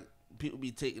understand. Like people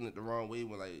be taking it the wrong way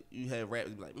when like you have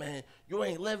rappers be like, man, you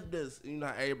ain't lived this. You know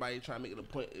how everybody try to make it a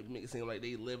point, make it seem like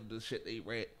they lived the shit they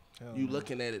rap. You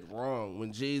looking at it wrong.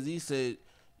 When Jay-Z said,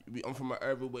 "I'm from an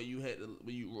era where you had to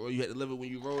live it when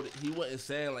you wrote it," he wasn't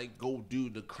saying like go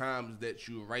do the crimes that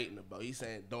you were writing about. He's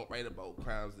saying don't write about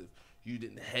crimes if you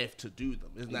didn't have to do them.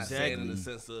 It's not saying in the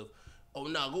sense of, oh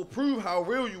no, go prove how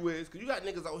real you is, because you got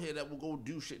niggas out here that will go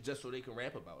do shit just so they can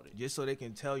rap about it. Just so they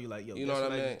can tell you like, yo, you know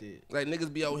what I mean? Did. Like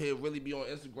niggas be out here really be on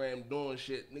Instagram doing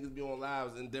shit. Niggas be on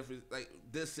lives in different, like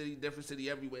this city, different city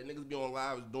everywhere. Niggas be on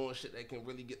lives doing shit that can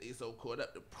really get they so caught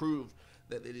up to prove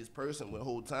that they this person the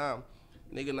whole time.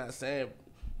 Nigga not saying,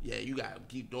 yeah, you gotta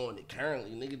keep doing it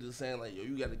currently. Nigga just saying like, yo,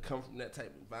 you gotta come from that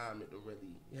type of environment to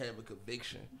really have a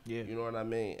conviction. Yeah. You know what I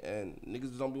mean? And niggas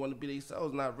just don't be wanting to be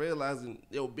themselves, not realizing,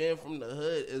 yo, being from the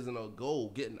hood isn't a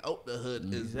goal. Getting out the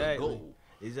hood is the goal.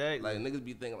 Exactly. Like niggas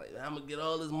be thinking like, I'm gonna get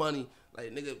all this money.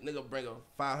 Like nigga bring a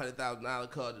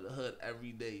 $500,000 car to the hood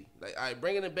every day. Like, all right,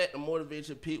 bringing it back to motivate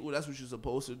your people. That's what you're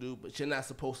supposed to do. But you're not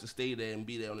supposed to stay there and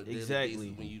be there on a daily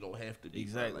basis when you don't have to be.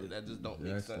 Exactly. Like, that just don't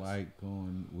make sense. That's like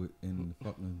going in the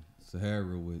fucking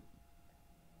Sahara with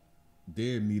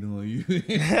dead meat on you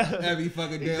every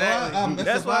fucking day. Exactly.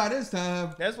 That's why this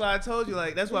time. That's why I told you.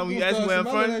 Like, that's why when you ask me where I'm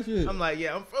from, I'm like,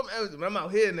 yeah, I'm from Arizona. I'm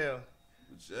out here now.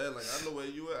 Yeah, like I know where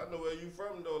you at. I know where you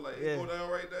from though. Like you go down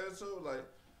right there too. Like,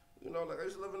 you know, like I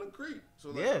used to live in the creek,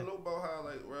 so like I know about how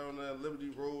like around that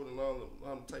Liberty Road and all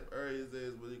the type of areas there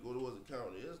is where they go towards the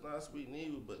county. It's not sweet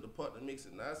neither, but the part that makes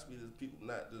it not sweet is people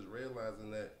not just realizing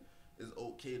that it's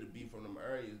okay to be from them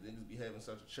areas. They just be having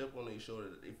such a chip on their shoulder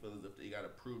that they feel as if they gotta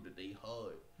prove that they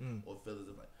hard, or feel as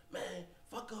if like, man,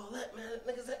 fuck all that, man.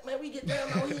 Niggas, man, we get down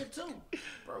out here too,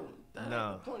 bro. That's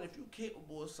the point. If you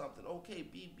capable of something, okay,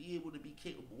 be able to be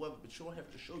capable of it, but you don't have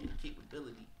to show your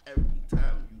capability every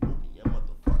time you open your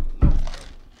motherfucking mouth,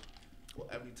 bro. Or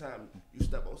every time you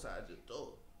step outside your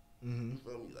door. You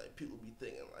feel me? Like people be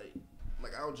thinking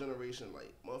like our generation,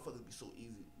 like motherfuckers be so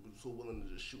easy, so willing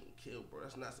to just shoot and kill, bro.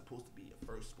 That's not supposed to be your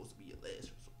first, it's supposed to be your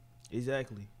last resort.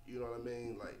 Exactly. You know what I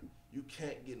mean? Like you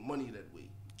can't get money that way.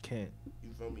 Can't.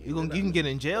 You feel me? You can get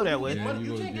in jail that way.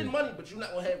 You can't get money, but you're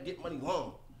not gonna get money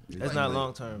long. That's not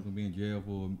long term. You're gonna be in jail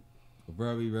for a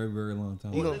very, very, very long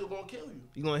time. Or a nigga gonna kill you.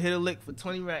 You gonna hit a lick for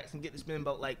 20 racks and get to spend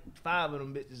about like 5 of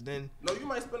them bitches. Then no, you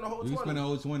might spend the whole 20. You spend the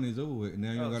whole 20, it's over with.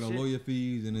 Now you don't got no lawyer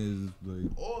fees and it's like.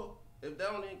 Or if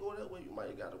that one ain't go that way, you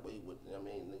might gotta wait with. I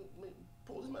mean,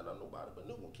 police might not know about it, but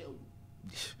nigga gonna kill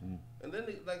you. And then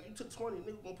like you took 20,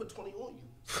 nigga gonna put 20 on you.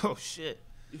 Oh shit.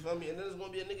 You feel me? And then there's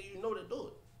gonna be a nigga you know that do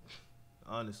it.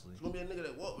 Honestly. It's gonna be a nigga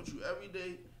that walk with you every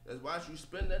day. That's watch you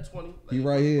spend that 20. Like, he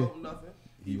right here. Nothing.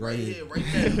 He right here. Right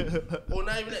now. Or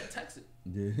not even that, text it.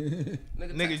 Yeah.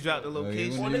 Niggas drop the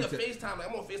location. Or nigga FaceTime. Like,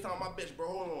 I'm on FaceTime with my bitch, bro.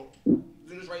 Hold on.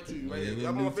 Do this right to you, right here.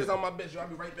 I'm on FaceTime with my bitch. I'll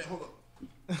be right back. Hold on.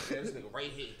 Yeah, this nigga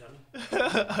right here, dummy.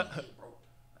 Right here, bro.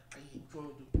 Right here. What you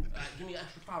want to do? All right, give me an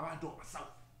extra 5. I'll do it myself.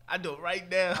 I do it right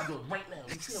now. I'll do it right now.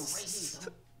 You see him right here,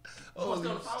 dummy.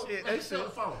 Oh shit! That shit.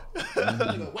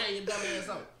 Nigga, wear your dumb ass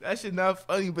out. That shit not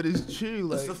funny, but it's true.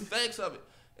 Like, it's the facts of it,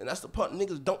 and that's the part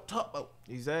niggas don't talk about.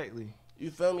 Exactly.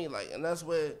 You feel me? Like, and that's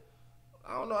where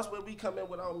I don't know. That's where we come in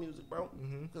with our music, bro.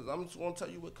 Because I'm just gonna tell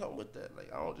you what come with that. Like,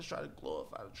 I don't just try to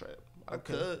glorify the trap. I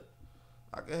could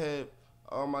have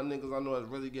all my niggas I know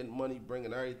that's really getting money,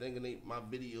 bringing everything in my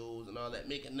videos and all that,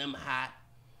 making them hot.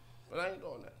 But I ain't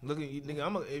doing that. Look at you,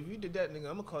 nigga. If you did that, nigga,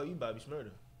 I'm gonna call you Bobby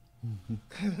Smurder.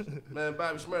 Man,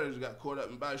 Bobby Shmurda just got caught up.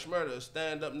 And Bobby Shmurda, a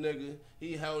stand-up nigga,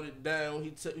 he held it down.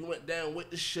 He went down with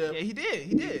the ship. Yeah, he did.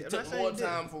 He did. It took more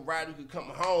time for Roddy could come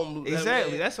home.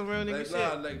 Exactly. That's some real nigga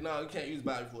shit. No, you can't use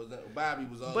Bobby for example. Bobby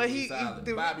was always But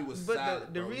silent. Bobby was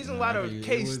silent. The reason why the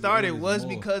case started was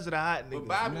because of the hot nigga. But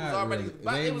Bobby was already.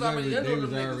 They It was already into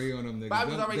them already niggas. on them niggas.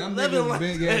 Bobby was already Them living niggas like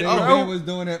been- that. Yeah, bro. they was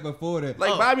doing that before that.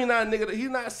 Like Bobby not a nigga. He's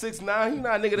not 6'9". He's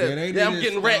not a nigga that. they Yeah, I'm did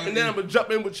getting rapped and then I'm start- gonna jump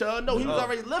in with y'all. No, he was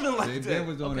already living like They that. been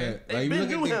was on Okay. that. They Like, you been look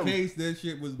knew at him. the case, that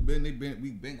shit was been, we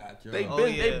been got y'all.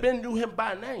 They been knew him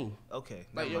by name. Okay.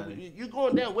 Like never yo, mind. you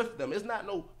going down with them. It's not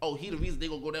no, oh, he the reason they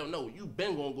gonna go down. No, you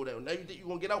been gonna go down. Now you think you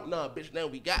gonna get out? Nah, bitch, now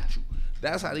we got you.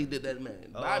 That's how they did that,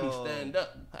 man. Bobby stand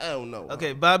up. Hell no.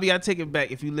 Okay, Bobby, I take it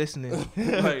back if you listening.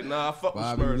 Like, nah, I fuck with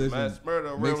Bobby, Smurda, listen, man.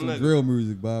 Smurda a make real some nigga. drill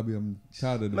music, Bobby. I'm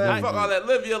tired of the Man, drill fuck all music.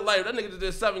 that. Live your life. That nigga just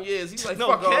did 7 years. He's like, No,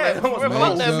 fuck all Kev, that. I want fuck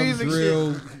some that more. music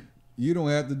drill. You don't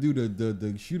have to do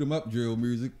the shoot 'em up drill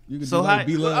music. You can So do like how-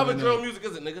 Be What Love. other and, drill music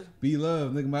is it, nigga? Be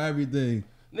Love, nigga, my everything.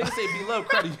 Nigga say be love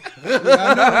cruddy. Yeah,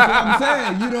 I know what I'm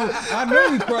saying. You don't. I know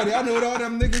you cruddy. I know all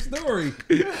them niggas story.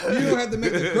 You don't have to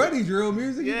make the cruddy drill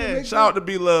music. You can Yeah, make Shout out to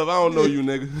be love. I don't know you,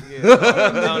 nigga. Yeah. I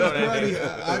don't know that cruddy.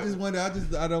 nigga. I just want.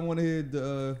 I don't want to hear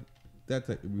the that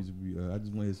type of music. I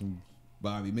just want to hear some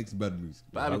Bobby. Make some better music.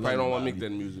 Bobby I probably love don't want to Bobby. make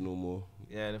that music no more.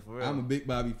 Yeah, for real. I'm a big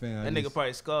Bobby fan. That nigga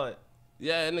probably scarred.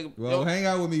 Yeah, that nigga. Well, hang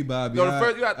out with me, Bobby. Yo, the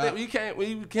first you got you can't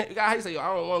you got how you say yo,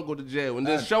 I don't want to go to jail and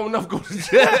then sure enough go to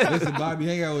jail. Listen, Bobby,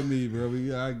 hang out with me, bro.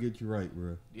 I get you right,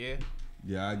 bro. Yeah.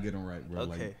 Yeah, I get him right, bro.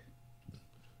 Okay. Like,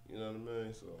 You know what I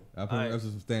mean? So I put Alright. up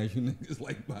some substantial niggas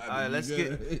like Bobby. All right, You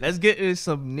good? let's get into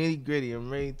some nitty gritty. I'm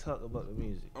ready to talk about the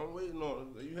music. I'm waiting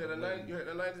on. You heard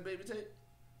that 90s baby tape?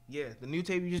 Yeah, the new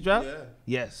tape you just dropped. Yeah.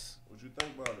 Yes. What you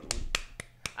think about it?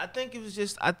 I think it was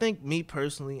just. I think me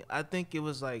personally. I think it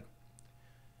was like.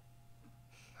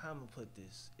 How I'm gonna put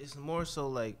this? It's more so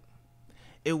like.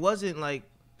 It wasn't like.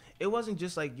 It wasn't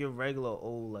just like your regular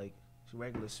old like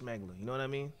regular smuggler. You know what I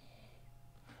mean?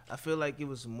 I feel like it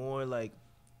was more like.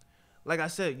 Like I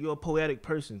said, you're a poetic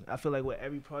person. I feel like with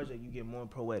every project you get more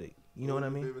poetic. You know what I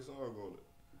mean? Favorite song on it?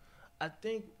 I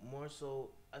think more so.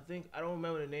 I don't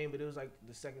remember the name, but it was like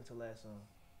the second to last song.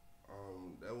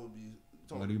 That would be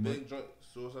Bloody Big Joint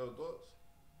Suicidal Thoughts.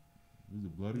 Was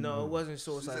it bloody? No, it wasn't She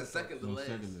Suicide. said second to No, last.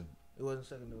 second. It wasn't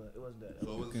second to last. It wasn't that.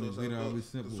 So it was Can it be Suicidal that Thoughts.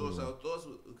 simple, The Suicidal Thoughts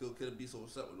could it be so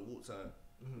something with the Wu Tang?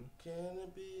 Mhm. Can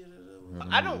it be? that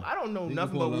I don't know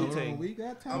nothing about Wu Tang. We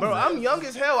got time. Bro, I'm young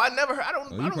as hell. I never heard. I don't.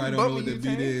 Oh, I you don't probably be don't know what bumping the Wu beat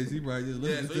Tang. is. He probably just Yeah,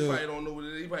 listened so to he it. probably don't know what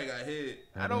it is. He probably got hit.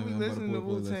 I don't be I'm about listening to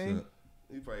pull this Wu-Tang. up.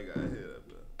 He probably got hit.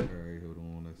 All right, hold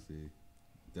on. Let's see.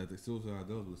 That the Suicide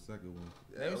Dogs was the second one.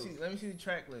 Let me see. Let me see the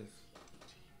track list.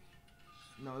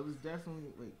 No, it was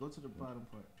definitely. Wait, go to the bottom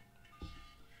part.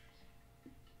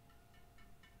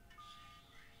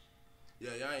 Yeah,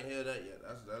 y'all ain't hear that yet.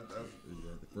 That's The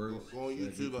first. go on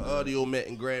YouTube second, and audio met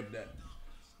and grab that.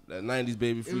 That 90s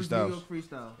baby It was New freestyle. York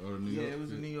freestyle. Oh, the New Yeah, York it was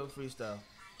a shit. New York freestyle.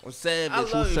 I'm I savage love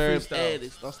who your serve freestyles.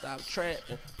 addicts. Don't stop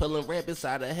trapping. Pulling rabbits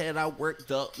out of head. I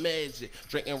worked up magic.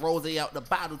 Drinking rose out the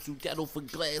bottle. Too ghetto for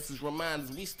glasses.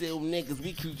 Reminders we still niggas.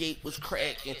 We create what's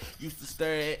cracking. Used to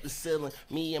stare at the ceiling.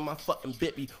 Me and my fucking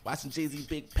bippy. Watching Jay-Z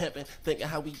big pimping. Thinking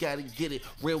how we gotta get it.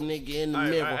 Real nigga in the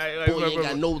Alright, mirror. alright, Boy, you alright, ain't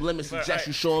got no limits. Suggest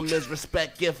you show him his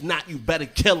respect. If not, you better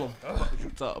kill him. What you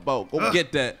talk about? Go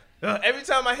get that. Every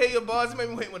time I hear your bars, it make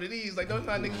me wait one of these. Like those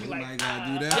kind of niggas be We like, might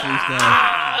gotta do that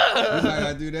freestyle. We might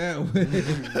gotta do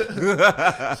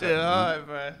that. shit hard,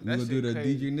 bro. We That gonna do shit the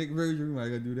crazy. DJ Nick version. We might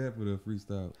gotta do that for the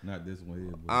freestyle. Not this one here.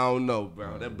 But I don't know,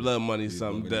 bro. That blood money is Yeah,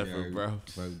 something but yeah, different, bro.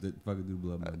 Fucking do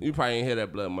blood money. You probably ain't hear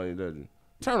that blood money, did you?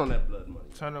 Turn on that blood money.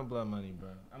 Turn on blood money, bro.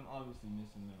 I'm obviously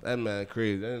missing that. That man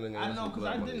crazy. That nigga I listen know, to cause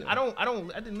Blood I Money, didn't. yo.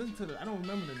 I didn't listen to the. I don't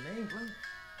remember the name, bro.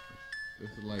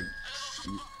 It's like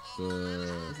the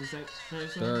What's the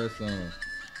third song? third song.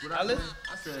 What I listen?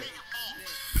 I said,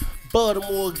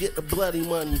 Baltimore get the bloody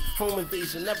money. Home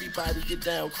invasion, everybody get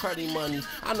down cruddy money.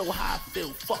 I know how I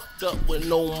feel, fucked up with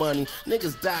no money.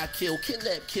 Niggas die, kill,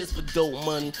 kidnap kids for dope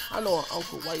money. I know an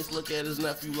Uncle White's look at his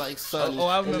nephew like Sonny. Oh,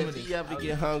 I and remember if this. he ever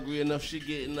get hungry enough, shit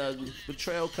getting ugly.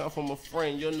 Betrayal come from a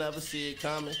friend, you'll never see it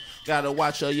coming. Gotta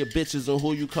watch all your bitches and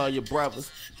who you call your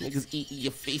brothers. Niggas eating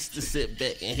your face to sit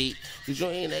back and hate. Cause you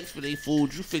ain't asked for their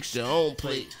food, you fixed your own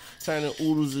plate. Turning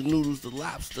oodles and noodles to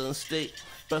lobster and steak.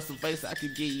 Best advice I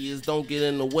could give you is don't get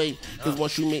in the way. Cause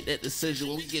once you make that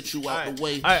decision, we get you out the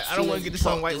way. Alright, I don't Soon want as to get you the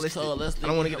song talk this whitelisted. tall, let's I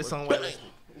don't want to think get the how song it bang.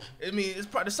 whitelisted. I mean, it's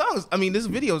part the songs. I mean, this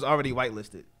video is already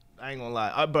whitelisted. I ain't gonna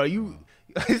lie, bro. You,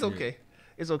 it's okay.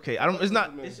 It's okay. I don't. It's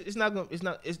not. It's not gonna. It's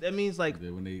not. That means like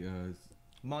Yeah, when they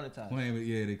monetized. claim it,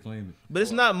 yeah, they claim it. But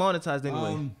it's not monetized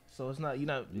anyway. So it's not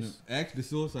Actually, the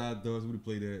Suicide Dogs would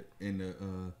play that in the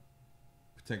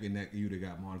Protecting That You that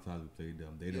got monetized would play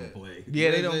them. They don't play.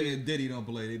 Yeah, they don't. And Diddy don't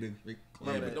play. They didn't claim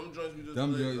But it. them joints you just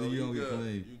Them played, joints though, you don't get good.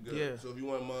 played. You good. Yeah. So if you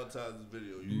want to monetize this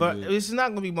video, you But good. it's not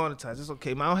gonna be monetized. It's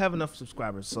okay. Man, I don't have enough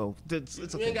subscribers, so it's You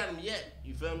okay. ain't got them yet.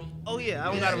 You feel me? Oh yeah,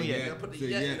 I don't got them You yet. gotta put the Say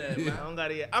yet in yet. there, man. I don't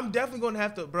got it yet. I'm definitely gonna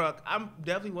have to, bro. I'm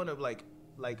definitely want to like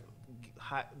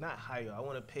not hire. I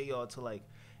want to pay y'all to like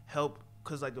help.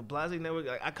 Cause like the Blasé Network,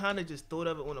 like I kind of just thought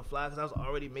of it on the fly. Cause I was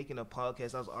already making a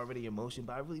podcast, I was already in motion,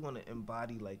 but I really want to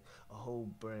embody like a whole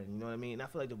brand. You know what I mean? And I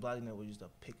feel like the Blasé Network is just a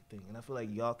pick thing, and I feel like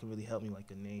y'all can really help me like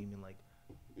the name and like.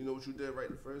 You know what you did right?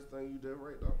 The first thing you did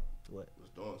right though. What? Was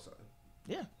doing something.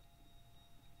 Yeah.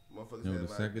 Motherfuckers You know have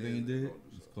the second thing you ideas, did?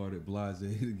 don't do It's something. called it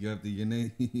Blasé to give after your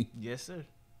name. Yes, sir.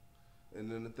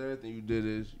 And then the third thing you did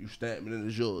is you stamped it and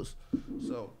it's yours.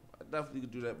 So I definitely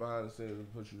could do that behind the scenes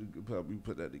and probably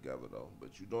put that together though.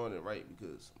 But you're doing it right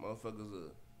because motherfuckers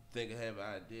think I have an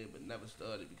idea but never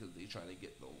started because they trying to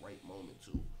get the right moment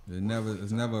to.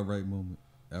 It's never a right moment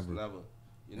ever.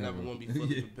 You never want to be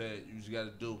fully prepared. You just got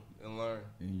to do and learn.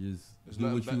 And you just It's do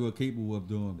not what you are capable of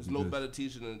doing. There's no better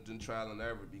teacher than trial and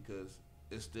error because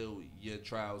it's still your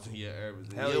trials and your errors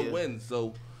and Hell your yeah. wins.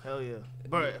 So Hell yeah,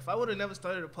 bro. If I would have never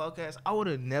started a podcast, I would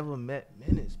have never met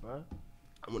Menace, bro.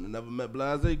 I would have never met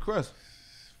Blasé Crust.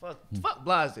 Fuck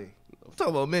Blasé. I'm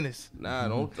talking about Menace. Nah,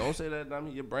 don't say that. I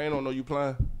mean, your brain don't know you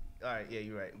playing. All right, yeah,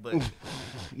 you're right. But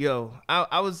yo,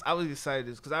 I was excited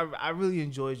because I really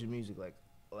enjoyed your music.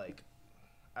 Like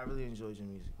I really enjoyed your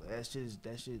music. Like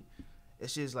that shit.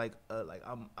 It's just like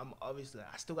I'm obviously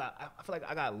I feel like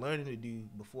I got learning to do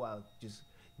before I just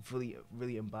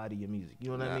really embody your music.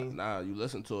 You know what I mean? Nah, you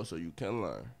listen to it so you can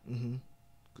learn. Mhm.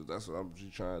 Cause that's what I'm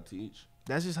just trying to teach.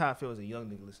 That's just how I feel as a young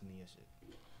nigga listening to your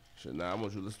shit. Shit, nah, I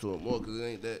want you to listen to it more. Cause it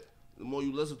ain't that. The more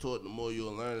you listen to it, the more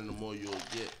you'll learn and the more you'll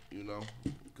get. You know.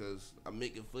 Cause I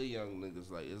make it for young niggas.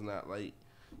 Like it's not like.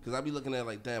 Cause I be looking at it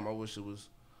like, damn, I wish it was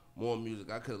more music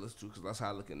I could listen to. Cause that's how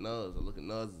I look at Nas. I look at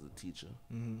Nas as a teacher.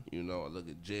 Mhm. You know. I look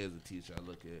at Jay as a teacher. I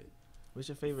look at. What's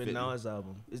your favorite 50. Nas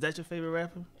album? Is that your favorite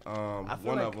rapper?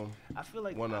 One of them. I feel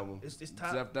like One of them. It's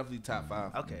top. Definitely top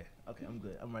 5. Okay, I'm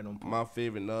good. I'm right on point. My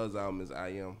favorite Nas album is I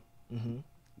Am. Mhm.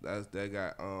 That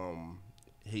got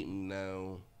Hate Me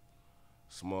Now,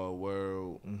 Small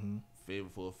World, Mhm. Favor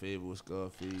for a Favor with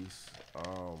Scarface.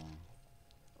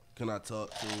 Can I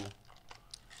Talk To?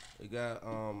 It got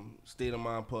State of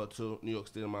Mind Part 2, New York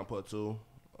State of Mind Part 2.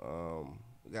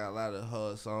 It got a lot of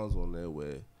hard songs on there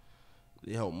where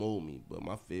they help mold me. But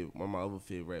one of my other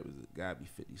favorite rappers gotta be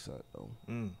 50 Cent though.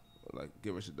 Like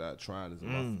Get Rich or Die Trying is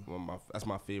that's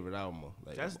my favorite album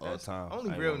like That's of all time. only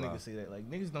I ain't real gonna lie. niggas say that. Like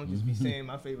niggas don't just be saying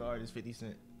my favorite artist 50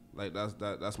 Cent. Like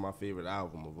that's my favorite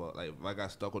album of all. Like if I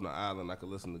got stuck on the island, I could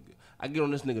listen to. I get on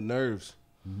this nigga nerves.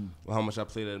 With how much I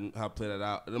play that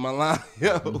out in my line,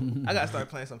 yo. I gotta start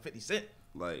playing some 50 Cent.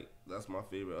 Like that's my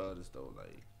favorite artist though.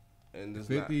 Like, and it's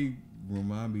 50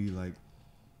 remind me like,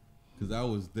 cause I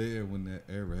was there when that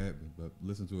era happened, but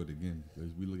listen to it again. Cause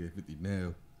we look at 50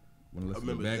 now. When I listen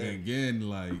to it back again,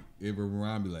 like it would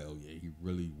remind me like, oh yeah, he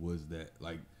really was that.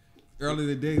 Like earlier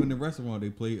today in the restaurant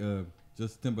they played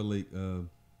Justin Timberlake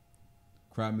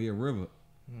Cry Me a River.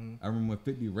 I remember when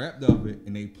 50 rapped off it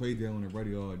and they played that on the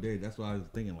radio all day. That's why I was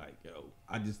thinking like, yo,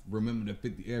 I just remember the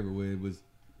 50 era where it was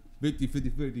 50, 50,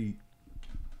 50.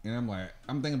 And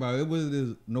I'm thinking about it.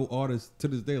 There's no artist to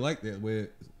this day like that where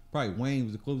probably Wayne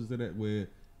was the closest to that where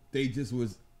they just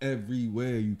was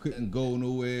everywhere. You couldn't go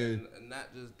nowhere. And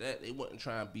not just that, they wasn't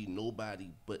trying to be nobody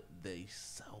but they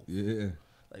self. Yeah.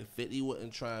 Like 50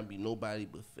 wasn't trying to be nobody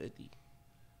but 50.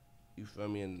 You feel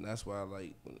me? And that's why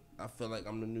I feel like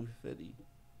I'm the new 50.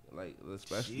 Like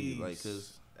especially like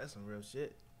cause that's some real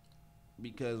shit.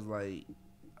 Because like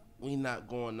we not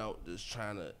going out just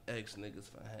trying to ask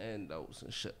niggas for handouts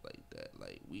and shit like that.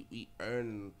 Like we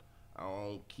earn our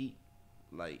own keep.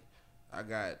 Like I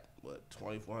got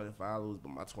 2,400 followers, but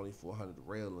my 2,400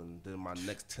 real, and then my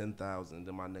next 10,000,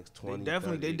 then my next 20.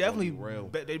 They definitely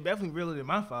realer than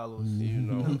my followers. You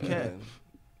know, Okay. and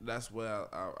that's where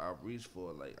I reach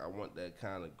for. Like I want that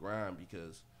kind of grind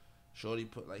because Shorty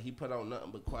put out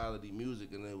nothing but quality music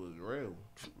and it was real.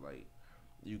 Like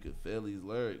you could feel these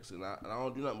lyrics, and I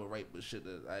don't do nothing but write but shit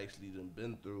that I actually done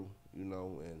been through, you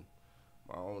know, and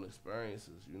my own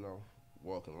experiences, you know,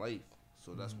 walking life.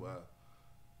 So that's why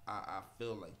I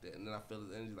feel like that, and then I feel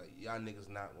this energy like y'all niggas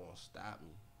not gonna stop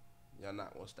me. Y'all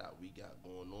not gonna stop what we got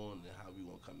going on and how we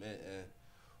gonna come in. And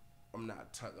I'm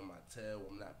not tucking my tail.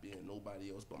 I'm not being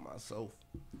nobody else but myself.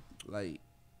 Like.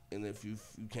 And if you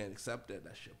can't accept that,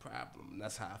 that's your problem. And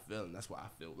that's how I feel, and that's why I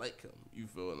feel like him. You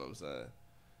feel what I'm saying?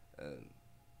 And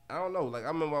I don't know. Like I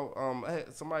remember, I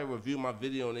had somebody review my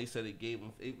video and they said it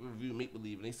reviewed Make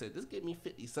Believe and they said this gave me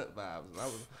 50 Cent vibes. And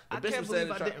I can't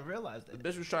believe I didn't realize that. The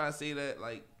bitch was trying to say that,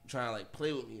 like trying to like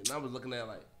play with me, and I was looking at her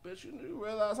like, bitch, you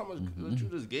realize how much that you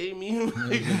just gave me?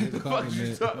 Like, the fuck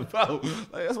you talking about?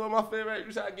 Like that's one of my favorite.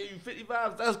 You try to give you 50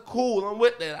 vibes. That's cool. I'm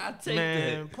with that. I take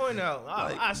Man, that. point out.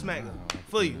 I smack her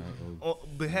for you on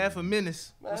behalf of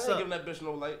M.E.N.A.C.E. Man, What's I ain't up? giving that bitch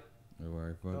no light. All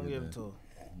right, fuck Don't it, give man. it to her.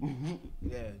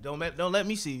 Yeah, don't let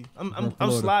me see you. I'm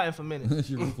Florida. sliding for minutes.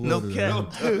 She from No Florida,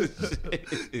 cap.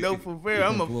 man. No, for real.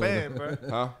 I'm a Florida. fan, bro.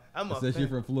 Huh? I'm I a said she fan.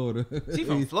 from Florida. She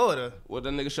from Florida. What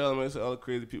that nigga Charlamagne said, all the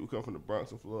crazy people come from the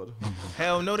Bronx and Florida.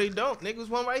 Hell no, they don't. Niggas,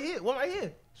 one right here. One right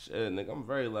here. Shit, nigga, I'm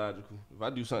very logical. If I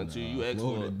do something to you, you ask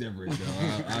Florida for it. different,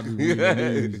 though. I be reading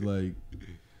news like,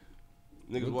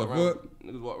 Niggas What walk the around.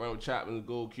 Niggas walk around with chopping and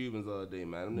gold Cubans all day,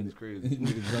 man. Them niggas crazy.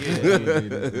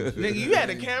 Nigga, you had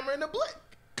a camera in the blick.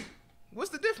 What's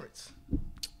the difference?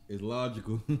 it's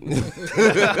logical.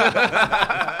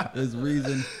 It's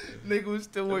reason. Nigga was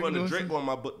still I working want to on drink some... on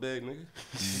my book bag, nigga.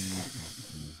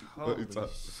 Holy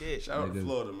shit. Shout out to Niggas.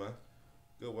 Florida, man.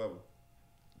 Good weather.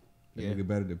 That Yeah. nigga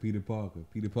better than Peter Parker.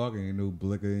 Peter Parker ain't no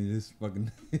blicker in his fucking.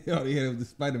 All he had was the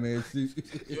Spider-Man suit.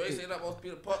 You ain't saying that about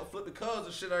Peter Parker flipping cars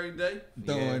and shit every day.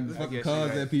 Throwing Yeah, I fucking guess cards you're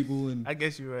right. at people and I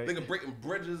guess you're right. Nigga breaking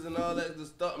bridges and all that,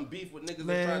 just starting beef with niggas that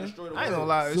Man, trying to destroy the world. I ain't gonna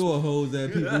lie. sewer hoes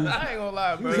at people. I ain't gonna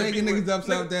lie, bro. Taking niggas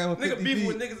upside down with Nigga 50 beefing feet.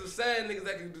 with niggas of sad niggas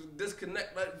that can just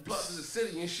disconnect like parts of the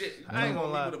city and shit. I ain't gonna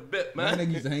Come lie. on me with a bit, My man.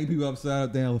 nigga used to hang people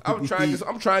upside down with 50 I'm trying feet.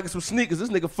 to get some sneakers. This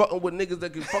nigga fucking with niggas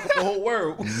that can fuck up the whole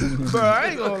world. Bro, I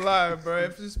ain't gonna lie, bro.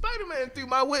 If the Spider-Man threw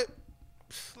my whip,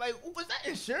 like, was that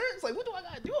insurance? Like, what do I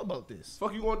gotta do about this?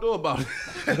 Fuck you gonna do about it?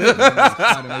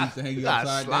 Spider-Man used to hang you gotta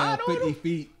upside slide down on 50 him?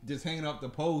 feet, just hanging off the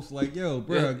post like, yo,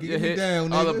 bro, Yeah, get me hit-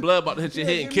 down, all nigga. the blood about to hit your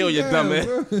head and get kill me your dumb ass.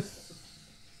 bro.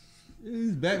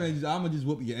 These Batman, I'ma just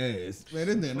whoop your ass. Man,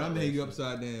 this nigga, I'm hang you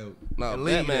upside down. Nah, And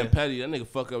leave Batman it. petty. That nigga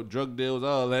fuck up drug deals,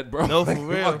 all that, bro. No, for Like,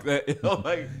 real. Fuck that. Yo,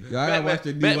 like, Yo, I gotta watch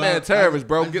the new Batman Wild- terrorist,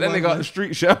 bro. I Get that just nigga out watched the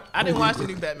street, show. I didn't watch the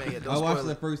new Batman yet. Don't I watched spoil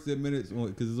the it. first 10 minutes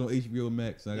because it's on HBO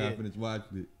Max. So I gotta Yeah. finish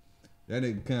watching it. That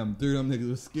nigga come through, them niggas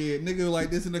was scared. Nigga was like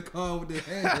this in the car with their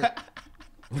hand.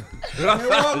 They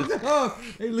walked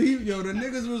off. They leave, yo. The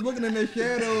niggas was looking in the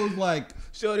shadows like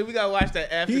Shorty, we gotta watch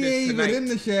that after he this ain't tonight. even in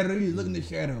the shadow. He's looking in the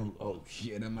shadow. Oh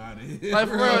shit, I'm out of here. Like,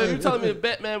 for real, you telling me if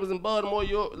Batman was in Baltimore,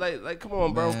 like, come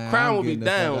on, bro. Man, Crime I'm would be getting the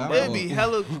fuck down, out. bro. It'd be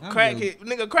hella crackhead.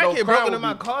 Nigga, No, crackhead broke crime into would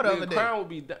my be- car the nigga, other day. Crime would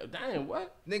be damn,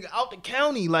 what? Nigga, out the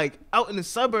county, like, out in the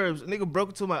suburbs. Nigga broke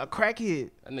into a crackhead.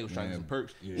 That nigga was trying to get some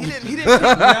perks. Yeah. He didn't take...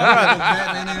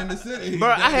 Batman ain't in the city. Bro,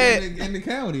 I Batman had- in the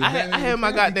county. I had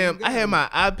my goddamn... I had my.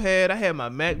 my iPad. I had my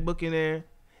MacBook in there.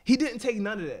 He didn't take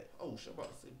none of that. Oh, shit, I'm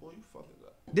about to say, boy, you fucking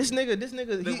up. This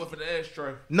nigga, They went for the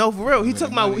ashtray. no, for real. He took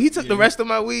the Yeah. rest of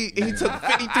my weed and he took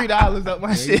 $53 out my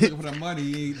Yeah, he shit. took for the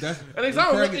money. That's And they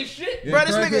don't with this shit. Yeah, Bro,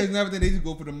 this crackheads nigga- and everything. They just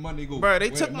go for the money. Go, Bro, they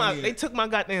where took the my money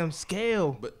at? goddamn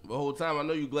scale. But the whole time, I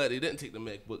know you glad they didn't take the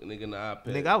MacBook, nigga, and the iPad.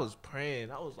 Nigga, I was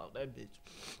praying. I was like, that bitch,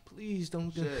 please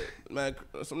don't do Shit, man,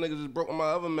 some niggas just broke my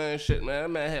other man shit, man. That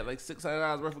man had like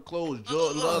 $600 worth of clothes,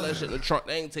 Jordans, all that shit in the trunk.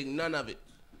 They ain't take none of it.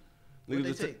 What'd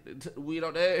Niggas they just took the weed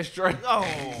out the ashtray. Oh,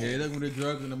 Yeah, they looking for the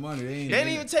drugs and the money. They they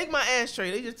didn't even take my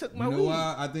ashtray. They just took my You know weed.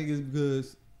 why? I think it's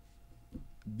because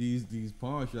these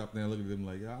pawn shops now look at them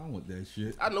like, I don't want that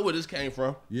shit. I know where this came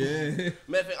from. Yeah,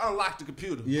 Matter of fact, unlock the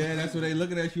computer. yeah, that's what they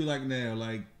looking at you like now.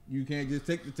 Like you can't just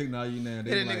take the technology now.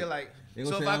 They Hit a nigga like, they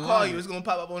so gonna if say I call unlock you, it. it's gonna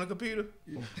pop up on the computer.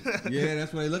 Yeah,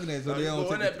 that's what they looking at. So So they you don't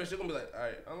go in take that bitch, they're gonna be like, all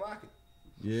right, unlock it.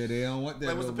 Yeah, they don't want that.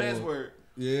 Like, what's the no more. password?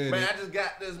 Yeah, Man, they, I just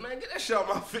got this. Man, get that shit out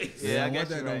my face. they Yeah, I don't want guess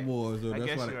that you're no right. more. So I that's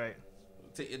guess why you're they, right.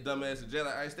 Take your dumb ass to jail.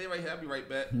 Like, all right, stay right here. I'll be right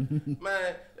back.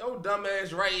 Man, your dumb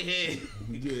ass right here.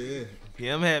 Yeah.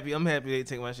 Yeah, I'm happy. I'm happy they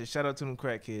take my shit. Shout out to them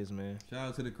crack kids, man. Shout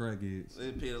out to the crackheads.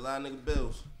 They paid a lot of nigga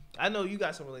bills. I know you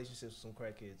got some relationships with some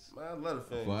crack kids. Man, I love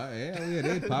the thing. Well, yeah,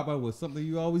 they pop out with something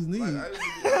you always need. Like,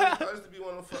 I used to be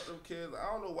one of them fucked up kids.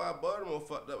 I don't know why Baltimore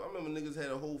fucked up. I remember niggas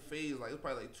had a whole phase. Like, it was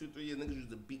probably like 2-3 years. Niggas used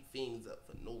to beat fiends up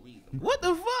for no reason. What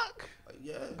the fuck? Like,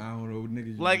 yeah. I don't know,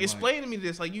 niggas. Like, explain to me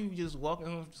this. Like, you just walking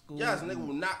home from school. Yes, nigga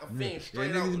will knock a fiend Yeah,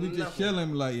 straight out. niggas be with just nothing.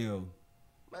 chilling like, yo.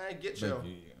 Man, get Like, yo.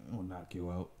 yeah, I'm gonna knock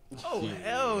you out. Oh, Shit,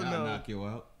 hell I'll no. knock you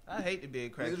out. I hate to be a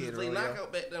crack Niggas kid. just play around y'all.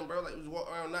 knockout back then, bro. Like, we was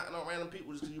walking around knocking on random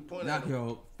people just because you pointed Knock at you them.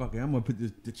 out. Fuck it, I'm gonna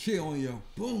put the chill on you.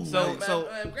 Boom. So-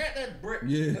 Man, grab that brick.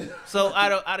 yeah. So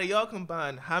out of y'all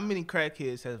combined, how many crack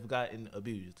kids have gotten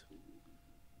abused?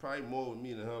 Probably more with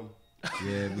me than him.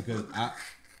 Yeah, because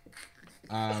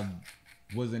I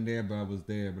wasn't there, but I was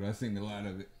there. But I seen a lot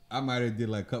of it. I might have did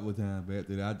like a couple of times, but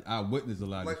after that, I witnessed a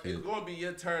lot Like, of shit. it's going to be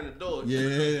your turn to do it.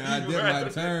 Yeah, I did my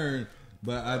Right. turn.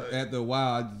 But after a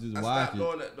while, I just I watch stopped it.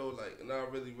 doing that though, like, and I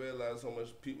really realized how much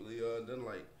people they are. Then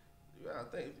like, I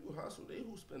think if you hustle, they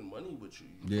who spend money with you.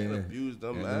 You can't abuse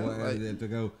them, man. Like, to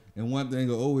go. And one thing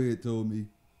an old head told me,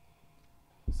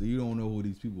 so you don't know who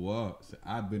these people are. So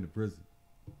I've been to prison.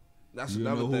 That's you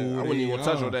another thing. I wouldn't even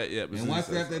touch on that yet. And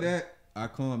once after that, I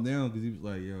calmed down because he was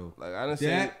like, yo, like I didn't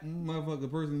that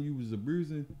motherfucker person you was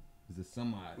abusing is a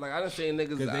somebody. Like I done seen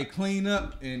niggas because they clean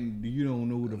up and you don't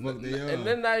know who the fuck they are. And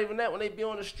then not even that, when they be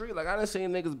on the street, like I done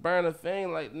seen niggas burn a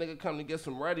thing. Like nigga come to get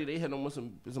some ready, they hit them with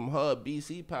some HUD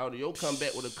BC powder. Yo come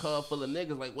back with a car full of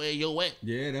niggas. Like where yo at?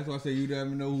 Yeah, that's why I say you don't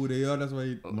even know who they are. That's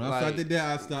why when I started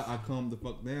that, I calmed the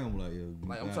fuck down. Like yo,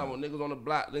 like I'm talking about niggas on the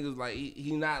block. Niggas like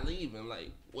he not leaving.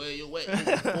 Like where you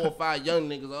at? 4 or 5 young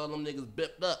niggas. All them niggas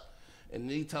bipped up. And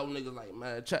he tell niggas like,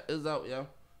 man, check this out, yo.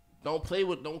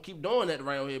 Don't keep doing that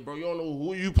around here, bro. You don't know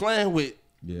who you playing with.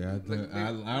 Yeah, I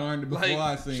learned it before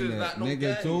I seen that.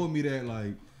 Nigga told me that,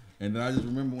 like, and then I just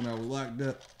remember when I was locked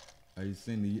up, I just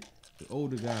seen the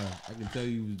older guy. I can tell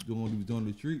you he was doing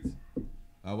the streets.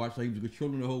 I watched how he was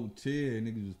controlling the hotel and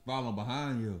niggas was following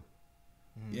behind you.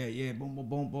 Yeah, boom, boom,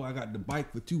 boom, boom. I got the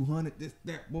bike for 200, this,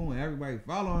 that, boom. And everybody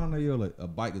following you. Like, a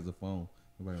bike is a phone.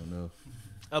 Nobody don't know.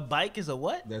 A bike is a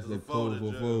what? That's a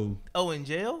phone. Oh, in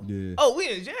jail? Yeah. Oh, we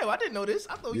in jail. I didn't know this.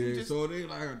 I thought you just. So they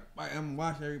like, I'm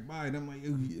watching everybody. And I'm like,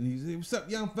 and he said, "What's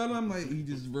up, young fella?" I'm like, he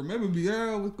just remembered me.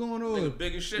 Yeah, what's going on? Nigga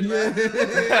big as shit, man.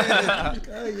 Yeah.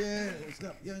 Oh yeah. What's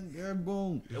up, young girl?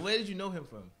 Boom. And where did you know him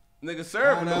from? Nigga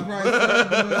serving him.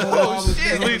 Oh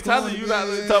shit! He's telling you not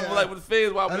to talk like with the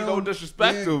feds while we don't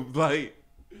disrespect him. Like.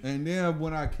 And then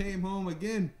when I came home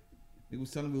again. He was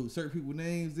telling me what certain people's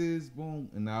names is, boom,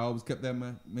 and I always kept that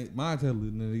mind telling,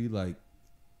 and he like,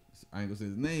 I ain't gonna say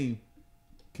his name,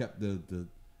 kept the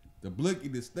blicky,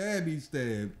 the stabby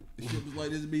stab. The shit was like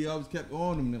this. Me, I always kept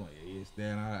on him. And they're like, yeah,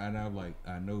 stab. And I'm like,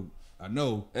 I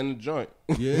know. In the joint.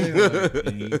 Yeah, like,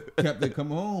 and he kept it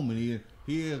come home, and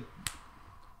he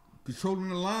controlling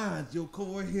the lines. Yo, go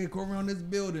right here, go around this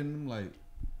building. And I'm like,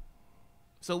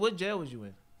 so what jail was you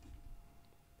in?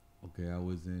 Okay, I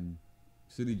was in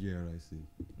City jail, I see.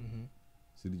 Mm-hmm.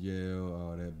 City jail,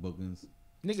 all that bookings.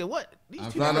 Nigga, what? These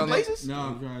two different places? No,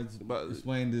 I'm trying to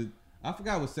explain the. I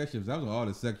forgot what sections. I was on all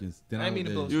the sections. Then I mean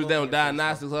to go. You was down with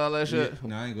diagnostics, all that shit? Yeah,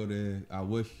 no, I ain't go there. I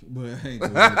wish, but I ain't go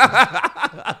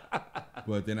there.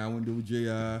 But then I went to JI.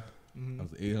 I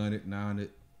was 800, 900,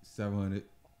 700.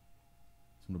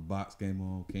 When the box came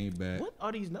on, came back. What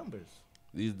are these numbers?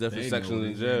 These different sections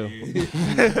in jail.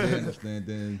 I understand.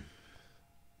 Then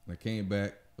I came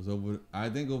back. I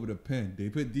think over the pen. They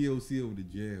put DOC over the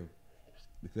jail.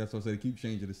 That's why I said they keep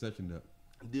changing the section up.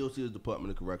 DOC is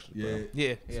Department of Corrections.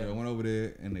 Yeah. So I went over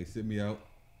there and they sent me out.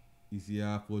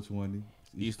 ECI 420.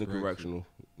 Eastern Correctional.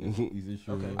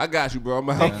 Eastern Okay. I got you, bro. I'm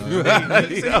out. You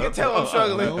can tell I'm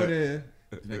struggling. I went over there.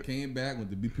 Then I came back with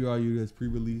the BPRU that's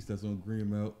pre-release. That's on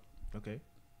Greenmount. Okay.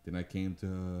 Then I came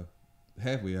to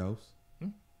Halfway House.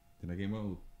 Then I came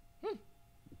out.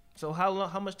 So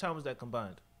how much time was that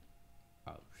combined?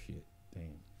 Oh shit! Damn.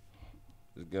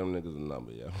 Just give them niggas a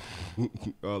number, yo.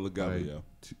 All together, like, yo.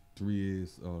 3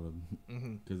 years, all of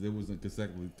them. Because it wasn't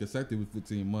consecutive. Consecutive was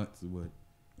 15 months, but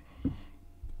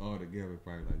all together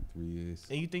probably like 3 years.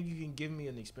 And you think you can give me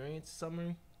an experience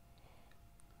summary?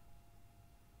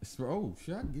 Oh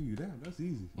shit! I can give you that. That's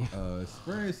easy.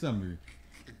 Experience summary.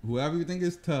 Whoever you think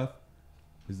is tough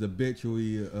is a bitch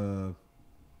or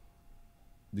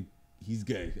he's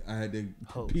gay. I had to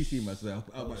PC myself.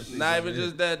 Not even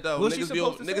just that though.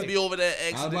 Niggas be over there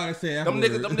I was about to say them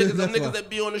niggas that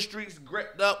be on the streets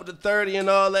gripped up with the 30 and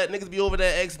all that. Niggas be over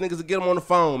there ex niggas to get them on the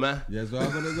phone, man. Yeah, so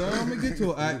I'm gonna get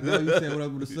to it. No, you said what I was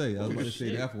gonna say. I was about to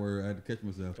say the F word. I had to catch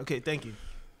myself. Okay, thank you.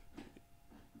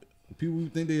 People who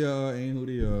think they are ain't who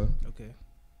they are. Okay.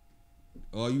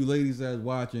 All you ladies that's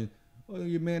watching,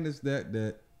 your man is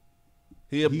that.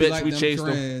 He a bitch, like we chased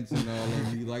him. And all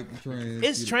of he like the trans.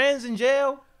 It's trans in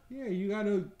jail? Yeah,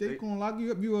 they gonna lock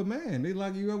you up. You a man. They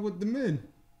lock you up with the men.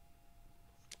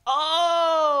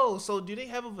 Oh, so do they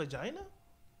have a vagina?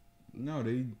 No,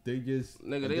 they just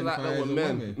nigga, they lock up with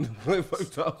men. They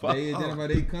identify,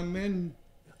 they come in,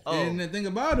 and the thing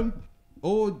about them,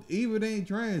 or even they ain't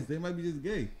trans, they might be just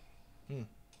gay.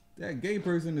 That gay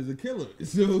person is a killer,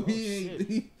 so he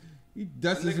ain't.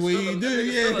 That's just what he do.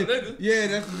 Yeah,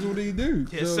 that's just what he do.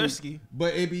 Yeah, so, Sersky.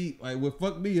 But it be like what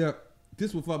fucked me up.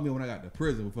 This would fuck me when I got to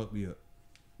prison. Would fuck me up.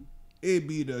 It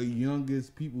be the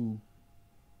youngest people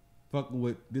fucking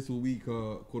with this what we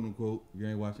call, quote unquote, if you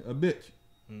ain't watching, a bitch.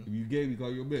 If you gay, we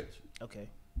call you a bitch. Okay.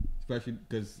 Especially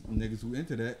because niggas who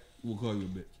into that will call you a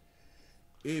bitch.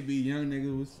 It be young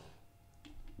niggas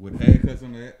with haircuts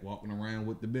on that walking around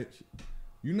with the bitch.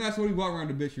 You're not supposed to walk around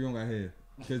the bitch you don't got hair.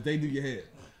 Because they do your hair.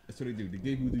 That's what they do. They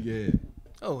give you do your hair.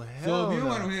 Oh, hell So if you don't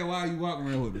no. got no hair, why are you walking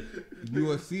around with it? You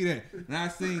will see that. And I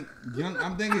seen young,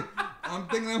 I'm thinking I'm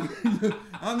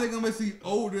gonna see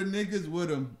older niggas with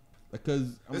them.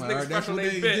 Because I'm This like, nigga's alright, that's fresh what on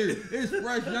they they do. It's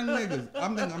fresh young niggas.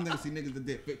 I'm thinking see niggas that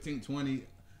did 15, 20.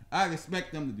 I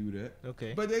expect them to do that.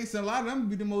 Okay. But they say a lot of them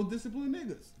be the most disciplined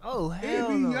niggas. Oh, They hell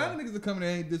be no. young niggas that come in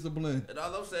there ain't disciplined. And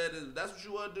all I'm saying is, if that's what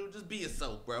you want to do, just be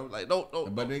yourself, bro. Like, don't.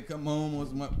 But they come home on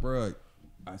some, bro,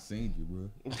 I seen you,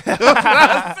 bro.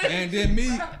 And then me,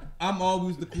 I'm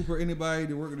always the cool for anybody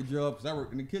that work at a job because I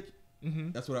work in the kitchen.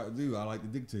 Mm-hmm. That's what I do. I like to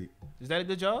dictate. Is that a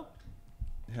good job?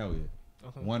 Hell yeah.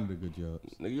 Okay. One of the good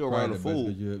jobs. Nigga, you around Probably the best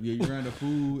food. good job. Yeah, you around the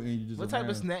food and you just What type of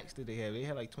around. snacks did they have? They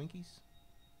had like Twinkies?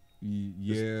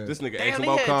 Yeah. This nigga Damn, asked they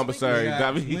about had commissary. They Got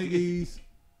got me. Twinkies,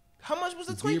 How much was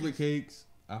the zebra Twinkies? cakes.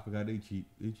 I forgot they cheap.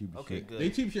 They cheap as Okay, shit. good. They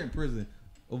cheap shit in prison.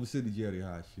 Over city jail, they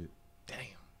high as shit. Damn.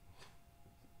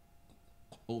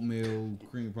 Oatmeal,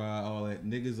 cream pie, all that.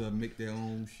 Niggas make their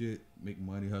own shit, make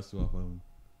money, hustle off of them.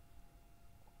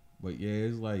 But yeah,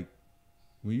 it's like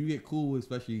when you get cool,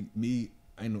 especially me,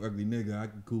 I ain't no ugly nigga. I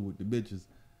get cool with the bitches.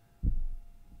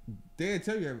 They'll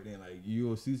tell you everything. Like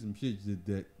you'll see some shit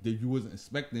that you wasn't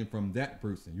expecting from that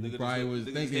person. You Nigga probably was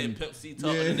niggas thinking, had Pimp C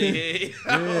talking in their head.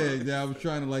 yeah, that I was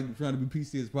trying to be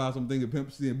PC as possible. I'm thinking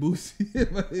Pimp C and Boosie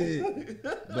in my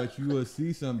head. But you will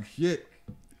see some shit.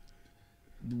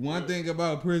 One thing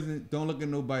about prison, don't look at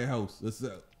nobody's house. What's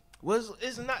up?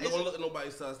 It's not. You don't look at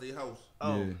nobody's size, their house.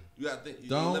 Oh, Yeah. You gotta think. You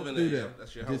Don't live in do there. that.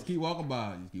 That's your house. Just keep walking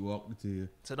by. Just keep walking to you.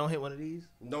 so don't hit one of these.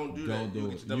 Don't do Don't that. You do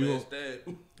get it. your dumb You ass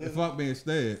stabbed. If fuck being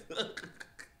stabbed.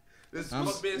 This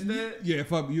fuck being stabbed. Yeah,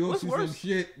 fuck. You'll What's see worse? some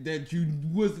shit that you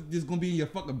wasn't just gonna be in your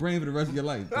fucking brain for the rest of your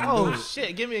life. Don't Oh do it.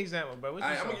 shit! Give me an example, bro. What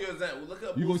Alright, you I'm saw? gonna give you an example. Look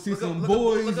up. You gonna Boosie. see Look some up,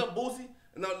 boys. Look up Boosie.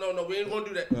 No, we ain't gonna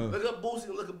do that. Look up Boosie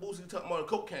and look at Boosie talking about a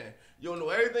coke can. You don't know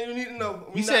everything you need to know.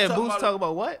 We You not said talking Boost talk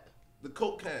about what? the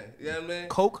coke can. You know what I mean?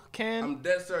 Coke can? I'm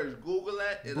dead serious. Google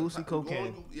that. Boosie Go on cocaine.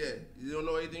 Google- Yeah, you don't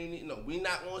know anything you need to know. We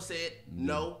not gonna say it.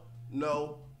 No.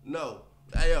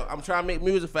 Hey, yo, I'm trying to make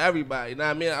music for everybody. You know what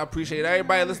I mean? I appreciate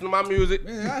everybody listening to my music.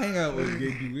 Man, I hang out with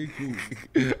gay people.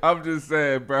 They cool. I'm just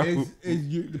saying, bro.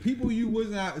 The people you was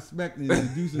not expecting to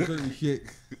do some certain shit.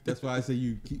 That's why I say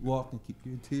you keep walking, keep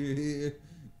your tear here.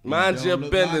 Mind Don't your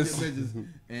look- business.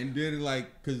 And then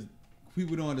like, cause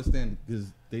people don't understand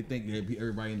because they think that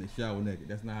everybody in the shower naked.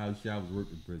 That's not how showers work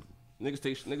in prison.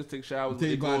 Niggas take showers with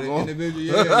Take their by clothes the on. individual,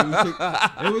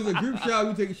 yeah. It was a group shower.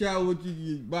 You take a shower with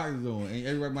your boxes on, and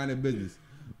everybody mind their business.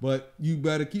 But you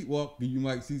better keep walking. You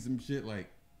might see some shit like,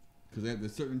 cause at a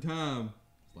certain time,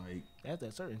 like At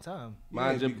a certain time.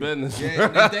 Mind your business. yeah,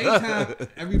 in the daytime,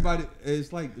 everybody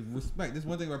it's like respect. This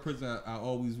one thing about prison I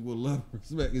always will love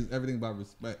respect is everything about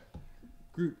respect.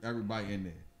 Group everybody in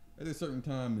there. At a certain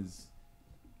time is,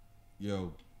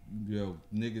 yo,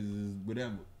 niggas is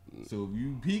whatever. So if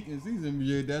you peek and see some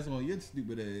shit, that's on your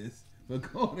stupid ass for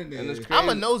going in there. And it's I'm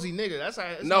a nosy nigga. That's how.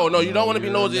 No, you don't want to be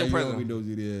nosy in You don't wanna prison. be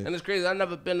nosy there. And it's crazy. I've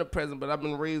never been to prison, but I've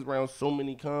been raised around so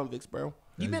many convicts, bro.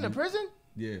 You been in prison?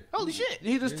 Yeah. Holy shit!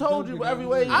 He just Yeah, told don't you be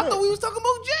everywhere. nosy. you I went. thought we was talking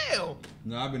about jail.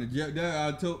 No, I've been to jail.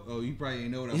 That I told. Oh, you probably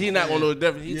ain't know that. He not gonna know the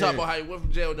difference. He Yeah. talking about how he went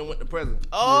from jail then went to prison.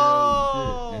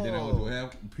 Oh. Shit. And then I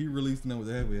went to a pre-released and I was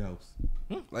a halfway house.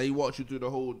 Like he walked you through the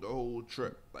whole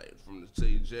trip, like from the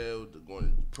state jail to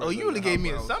going to prison. Oh, you really to gave me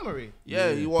a house. summary.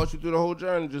 Yeah, he walked you through the whole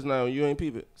journey just now. You ain't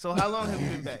peep it. So how long have you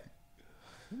been back?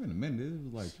 It's been a minute.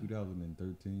 It was like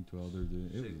 2013, 12, 13.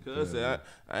 It Shit, was cuz forever.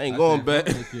 I ain't going said, back.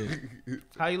 fuck that shit.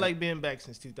 How you like being back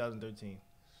since 2013?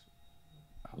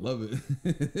 I love it.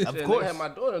 Of Shit, course. nigga had my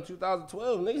daughter in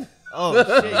 2012, nigga.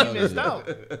 Oh shit, you missed out.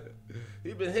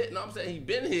 He been hitting. I'm saying he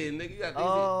been here, nigga. You got these.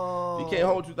 Oh. He came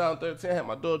home 2013. Had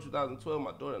my daughter 2012.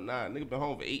 My daughter 9. Nigga been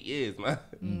home for 8 years,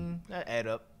 man. That add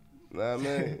up. Nah,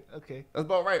 man. Okay. That's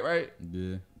about right?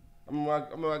 Yeah. I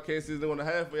remember my cases. They went to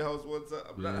halfway house one time.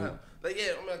 Yeah. I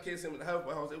remember my case in the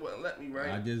halfway house. They wouldn't let me,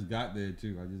 right? I just got there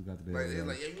too. I just got to Like, there. they was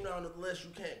like, yeah, you know on the list, you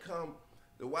can't come.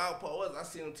 The wild part was I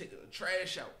seen them taking the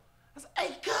trash out. I said,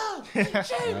 hey, come. Hey, I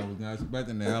Jamie. was not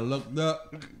expecting that. I looked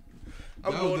up.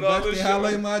 I'm That was doing the all best this thing shit.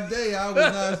 highlight my day. I was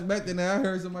not expecting that. I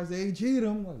heard somebody say, "Hey, cheat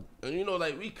him." Like, And you know,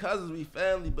 like, we cousins, we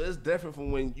family, but it's different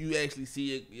from when you actually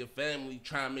see your family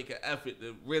try and make an effort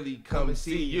to really come and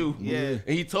see you. Yeah. And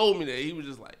he told me that. He was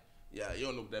just like, yeah, you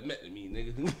don't know what that meant to me,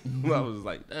 nigga. I was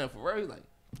like, damn, for real? He's like,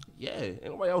 yeah, ain't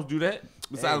nobody else do that.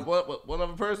 Besides one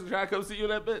other person trying to come see you in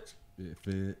that bitch. yeah,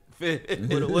 fed. Fed.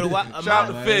 With a Shout out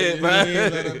to Fed, man. Yeah,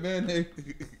 like a man,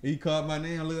 he called my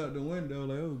name, looked out the window,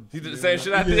 like, oh. He did the shit. same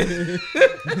shit I did.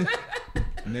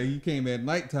 And then he came at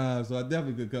nighttime, so I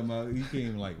definitely could come out. He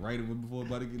came like right before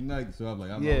about to get night, so I'm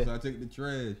like, I'm outside taking the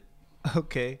trash.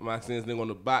 Okay. My seen this nigga on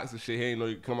the box and shit. He ain't know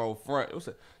you could come out front. It was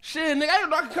like, shit, nigga, I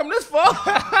didn't know I could come this far.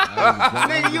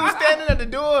 Nigga, you was standing at the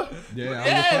door.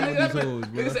 Yeah, nigga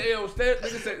say, yo,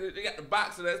 nigga say they got the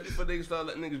box, and that's before niggas start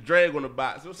letting niggas drag on the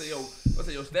box. They'll say,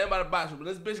 yo, stand by the box. When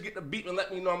this bitch get the beep and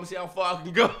let me know, I'm gonna see how far I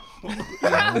can go.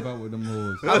 I'm about with them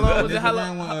hoes. How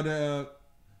long was it?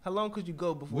 How long could you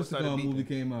go before what's it started beeping? movie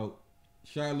came out?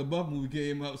 Shia LaBeouf movie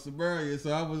came out, Suburbia.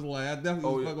 So I was like, I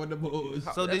definitely fuck with them hoes.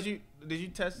 So did you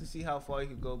test to see how far you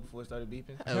could go before it started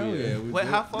beeping? Hell yeah.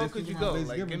 How far could you go?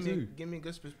 Like, give me a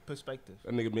good perspective.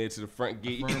 That nigga made it to the front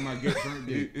gate. Front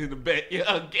gate. In the back,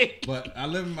 gate. But I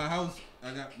live in my house.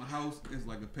 I got my house. It's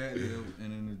like a patio,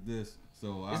 and then there's this.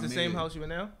 So it's the same house you in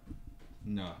now?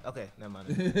 No. Okay, never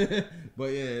mind.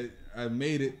 But yeah, I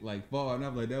made it like far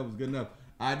enough. Like that was good enough.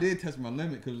 I did test my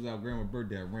limit because it was our grandma's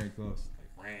birthday. I ran across.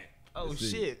 Oh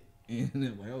shit. And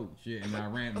then like, oh shit, and I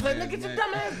ran. I was like, nigga, get your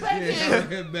dumb ass back here. I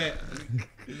ran back.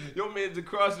 Your man's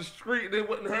across the street, and it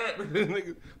wasn't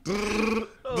happening.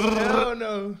 Oh hell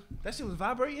no. That shit was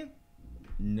vibrating?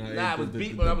 No, it was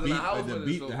beep when I was in the house.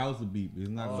 The house will beep. It's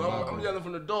not. So I'm yelling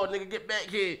from the door, nigga, get back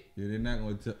here. Yeah, they're not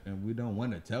gonna tell, and we don't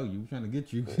want to tell you. We're trying to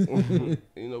get you.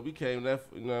 You know, we came that.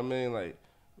 You know what I mean? Like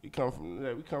we come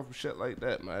from shit like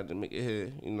that, man. To make it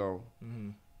here, you know.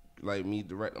 Mm-hmm. Like me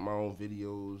directing my own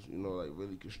videos, you know, like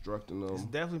really constructing them. It's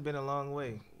definitely been a long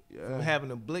way. Yeah. From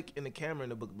having a blick and a camera in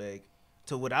the book bag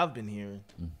to what I've been hearing.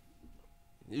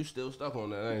 You still stuck on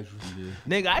that, ain't you? Yeah.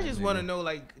 Nigga, I just want to know,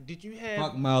 like, did you have...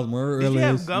 Fuck Miles Murray. Did you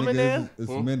have gum in there?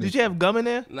 Did you have gum in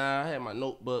there? Nah, I had my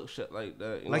notebook, shit like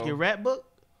that. Like your rap book?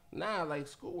 Nah, like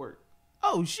schoolwork.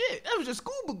 Oh, shit. That was your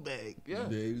school book bag. Yeah.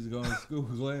 Yeah, he was going to school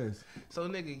class. So,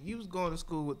 nigga, you was going to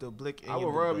school with the blick and I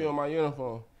would rub you on my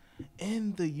uniform.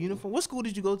 In the uniform? What school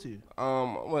did you go to?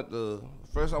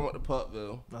 First I went to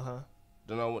Pupville. Uh-huh.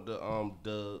 Then I went to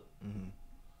Doug.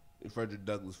 Mm-hmm. Frederick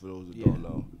Douglass, for those that don't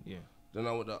know. Yeah. Then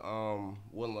I went to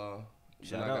Woodlawn.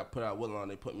 Then I got put out of Woodlawn.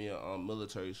 They put me in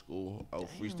military school,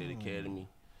 Free State Academy.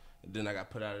 And then I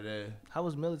got put out of there. How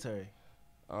was military?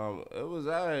 It was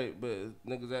alright, but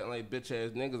niggas acting like bitch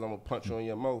ass niggas, I'm gonna punch you in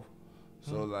your mouth.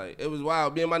 So like it was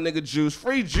wild. Me and my nigga Juice,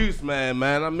 free Juice, man.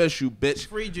 I miss you, bitch.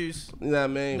 Free Juice. You know what I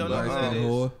mean? Don't know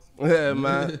who that is. Yeah,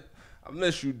 man. I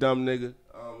miss you, dumb nigga.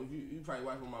 If you probably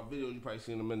watch my videos, you probably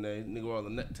seen them in there. Nigga, all the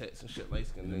neck tats and shit, light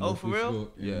skin nigga. Oh, for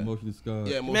real? Yeah. Emotionally scarred.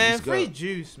 Yeah, man, free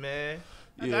Juice, man.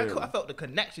 Yeah. I felt the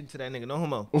connection to that nigga. No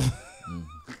homo.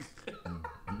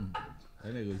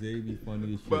 That nigga was be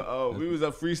funny as shit. But we was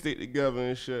at Free State together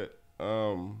and shit. We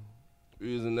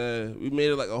was in there. We made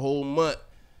it like a whole month.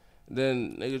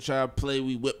 Then nigga tried to play.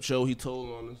 We whipped show. He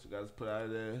told on us. Got us put out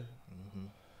of there. Mm-hmm.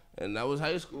 And that was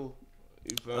high school.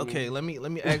 You feel me?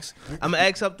 Let me ask. I'm gonna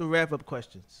ask up the wrap up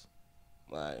questions.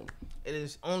 Right. It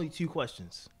is only 2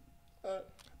 questions.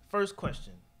 First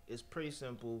question is pretty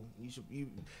simple. You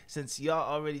since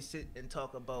y'all already sit and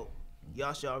talk about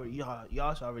y'all should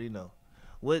already know.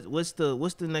 What's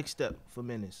the next step for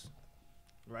M.E.N.A.C.E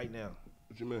right now?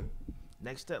 What you mean?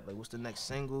 Next step, like what's the next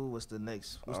single? What's the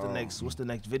next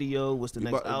video? What's the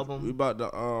next album? We about to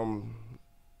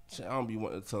I don't be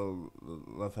wanting to tell the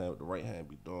left hand what the right hand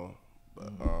be doing,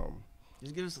 but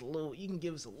just give us a little. You can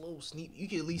give us a little sneak. You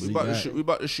can at least. We about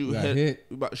to shoot hit.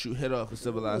 We about to shoot hit off of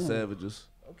Civilized Savages.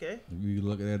 Okay. You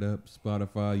look that up,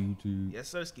 Spotify, YouTube. Yes,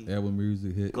 sir, Ski. Apple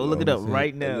Music hit. Go look it up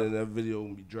right now. And then that video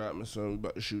will be dropping, so we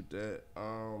about to shoot that.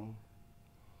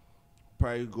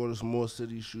 Probably go to some more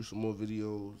cities, shoot some more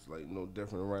videos, like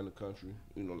different around the country.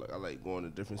 Like I like going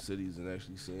to different cities and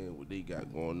actually seeing what they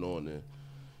got going on and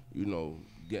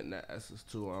getting that essence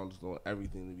too. I don't just want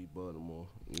everything to be Baltimore.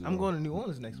 I'm going to New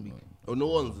Orleans next week. Oh, New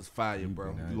Orleans is fire,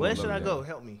 bro. Where should I go?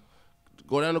 Help me.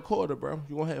 Go down the corridor, bro.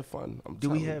 You gonna have fun.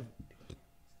 Do we have?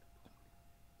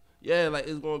 Yeah, like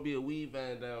it's gonna be a weed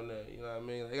van down there. You know what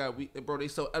I mean? They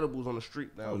sell edibles on the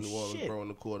street down in New Orleans, bro. In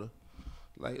the quarter.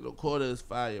 Like the quarter is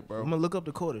fire, bro. I'm gonna look up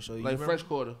the quarter, show you. Like French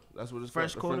Quarter, that's what it's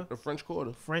French called. Quarter. The French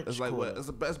Quarter. It's like Quarter.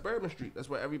 It's Bourbon Street. That's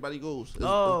where everybody goes.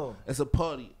 It's a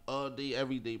party all day,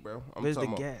 every day, bro. Where's the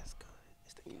gas?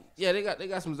 Yeah, they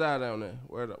got some Zai down there.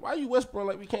 Why you whispering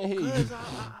like we can't hear you?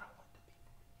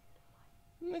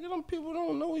 Nigga, them people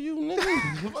don't know you,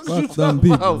 nigga. What Fuck them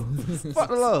people. Fuck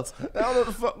the love. They don't know what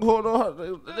the fuck going on.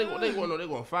 They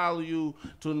gonna follow you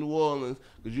to New Orleans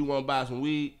because you want to buy some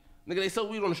weed. Nigga, they sell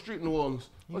weed on the street in New Orleans.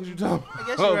 What you talking about? I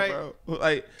guess you're right. Bro?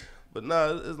 Like, but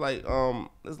no, it's like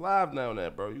it's live down there,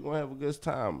 bro. You gonna have a good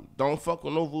time. Don't fuck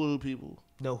with no voodoo people.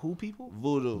 No who people?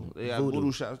 Voodoo. They got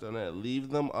voodoo shops down there. Leave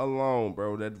them alone,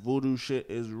 bro. That voodoo shit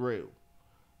is real.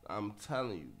 I'm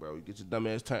telling you, bro. You get your dumb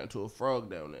ass turned into a frog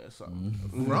down there or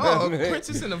something. Frog?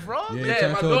 Princess and the Frog?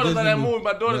 Yeah, my daughter love that movie.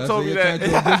 My daughter told me that. To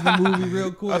a Disney movie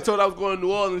real quick. I told her I was going to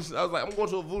New Orleans. I was like, I'm going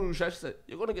to a voodoo shop. She said,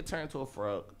 you're going to get turned into a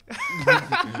frog.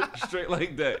 Straight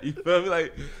like that. You feel me?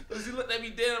 Like, she looked at me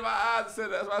dead in my eyes and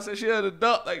said, that's why I said she had a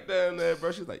duck like down there,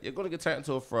 bro. She's like, you're going to get turned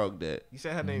into a frog, Dad. You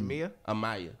said her name Mia?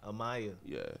 Amaya. Amaya.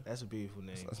 Yeah. That's a beautiful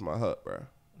name. That's my hut, bro.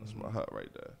 That's my hut right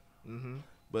there.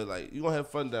 But, like, you going to have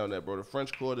fun down there, bro. The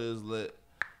French Quarter is lit.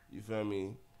 You feel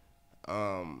me?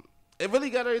 It really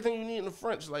got everything you need in the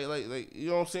French. Like you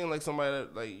know what I'm saying? Like somebody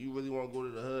that like you really want to go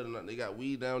to the hood and they got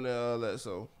weed down there, all that.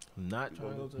 So I'm not trying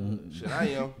to go to the hood. Shit, I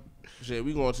am. Shit,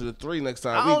 we going to the 3 next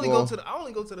time. I only go to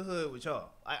the hood with y'all.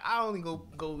 I only go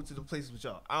to the places with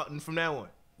y'all. And from now on,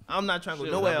 I'm not trying to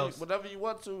go nowhere else. Whatever you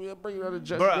want to, we'll bring you out of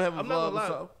Jesse. Bro, Have a I'm not vlog gonna or lie.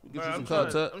 something. Get you some Bro,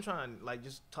 content. I'm trying to like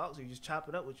just talk to you, just chop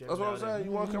it up with you. That's what I'm saying.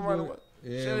 You want to come around?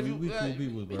 Yeah, shit, if you, we cool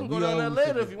people, we bro. can go down there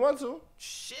later if you want to.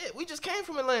 Shit, we just came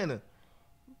from Atlanta.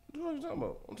 What are you talking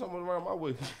about? I'm talking about around my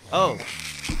way. Oh.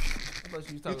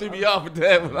 You threw me off with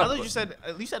that. I thought you said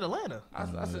Atlanta. I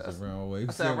said I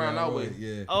said around our way.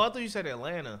 Yeah. Oh, I thought you said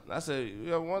Atlanta. I said, you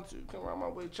ever want to come around my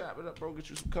way, chop it up, bro, get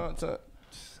you some content.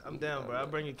 I'm down, bro. I'll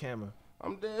bring your camera.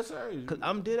 I'm dead serious. Cause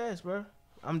I'm dead ass, bro.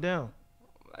 I'm down.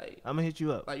 Like, I'm gonna hit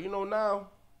you up. Like, you know now,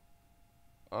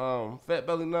 Fat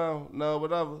Belly now,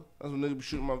 whatever. That's when niggas be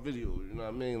shooting my videos. You know what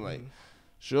I mean? Like,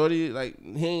 Shorty, like,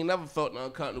 he ain't never felt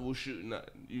uncomfortable shooting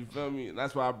nothing. You feel me? And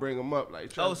that's why I bring him up.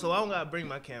 Like, oh, so I don't gotta bring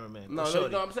my cameraman. No, you know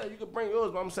what I'm saying? You can bring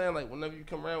yours, but I'm saying, like, whenever you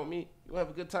come around with me, you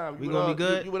have a good time. We gonna be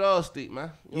good? You with all Steve,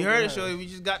 man. You heard it, Shorty. We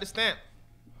just got the stamp.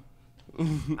 I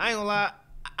ain't gonna lie.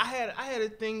 I had a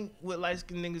thing with light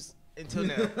skinned niggas until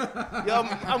now. Yo,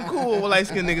 I'm cool with light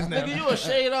skinned niggas now. Nigga, you a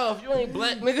shade off. You ain't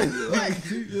black, nigga.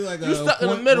 You like you stuck in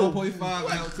the middle. 1.5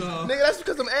 out tall. Nigga, that's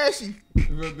because I'm ashy.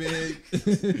 Real big.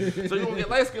 So you gonna get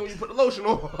light skin when you put the lotion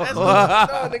on. That's no,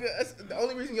 nigga. That's the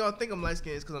only reason y'all think I'm light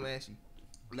skinned is because I'm ashy.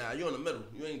 Nah, you in the middle.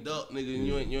 You ain't dark, nigga, and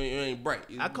you ain't bright.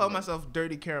 I call myself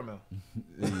dirty caramel.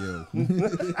 Hey, yo.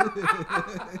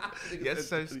 Yes,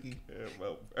 sir.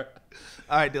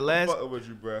 All right, the last. Fucking with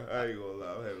you, bro. I ain't gonna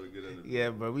lie. I'm having a good interview. Yeah,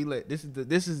 bro. We let this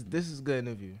is a good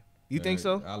interview. You think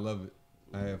so? I love it.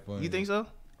 I have fun. You think so?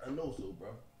 I know so, bro.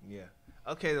 Yeah.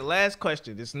 Okay, the last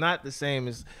question. It's not the same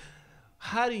as.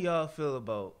 How do y'all feel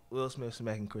about Will Smith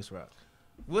smacking Chris Rock?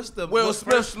 What's the Will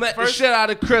Smith smacked the shit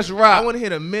out of Chris Rock. I want to hear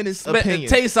the minute's Smacked opinion.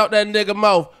 the taste out that nigga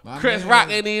mouth. My Chris man.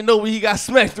 Rock ain't even know what he got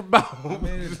smacked about. My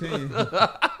man opinion.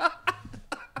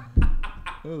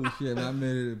 Oh shit, my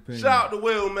man opinion. Shout out to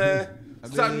Will, man. I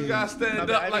Sometimes mean, you gotta stand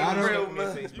up like a real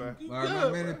man. My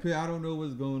man opinion. I don't know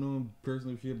what's going on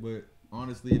personal shit, but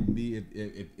honestly,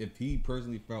 if he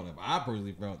personally felt, if I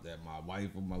personally felt that my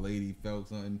wife or my lady felt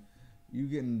something, you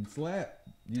getting slapped.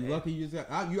 You lucky you just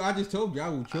got. I just told you I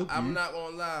will choke you. I'm not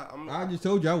gonna lie. I just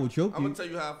told you I will choke I'm you. gonna tell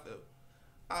you how I feel.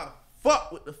 I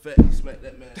fuck with the fact he smacked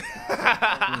that man.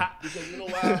 Because you know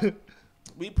why?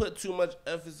 We put too much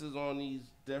emphasis on these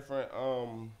different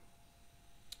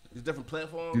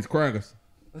platforms. These crackers.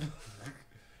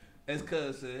 As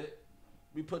Cuz said,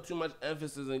 we put too much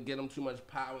emphasis and get them too much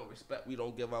power and respect we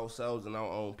don't give ourselves and our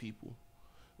own people.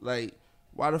 Like,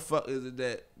 why the fuck is it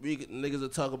that niggas will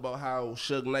talk about how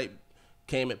Suge Knight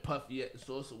came at Puffy at the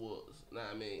Source Awards? Know what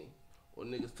I mean? Or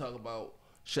niggas talk about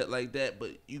shit like that,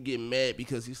 but you get mad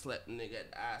because he slapped a nigga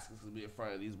at the Oscars to be in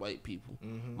front of these white people.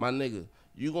 Mm-hmm. My nigga,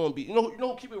 you gonna be, you know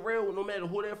who keep it real no matter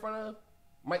who they're in front of?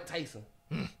 Mike Tyson.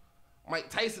 Mike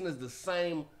Tyson is the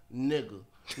same nigga.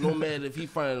 No matter if he in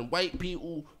front of white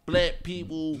people, black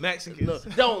people, Mexicans. No,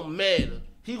 don't matter.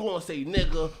 He gonna say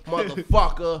nigga,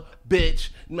 motherfucker, bitch.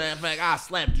 Matter of fact, I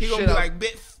slapped you. He gonna be like,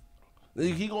 bitch.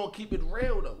 He gonna keep it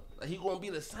real though. Like, he gonna be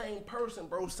the same person,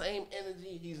 bro. Same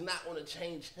energy. He's not gonna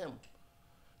change him.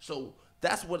 So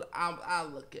that's what I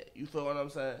look at. You feel what I'm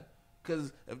saying?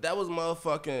 Cause if that was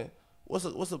motherfucking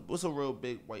what's a real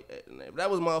big white actor name? If that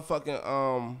was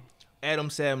motherfucking Adam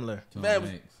Sandler.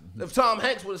 If Tom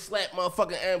Hanks would have slapped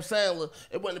motherfucking Adam Sandler,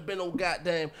 it wouldn't have been no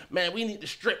goddamn, man, we need to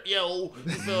strip yo.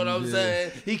 You feel what I'm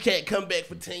saying? He can't come back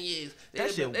for 10 years.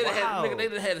 That shit They wild.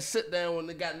 done had to sit down when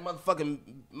they got motherfucking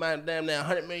damn near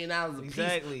 $100 million a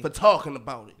Exactly. piece for talking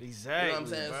about it. Exactly. You know what I'm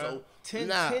saying? Bro. So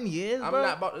 10 years, I'm bro?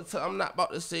 not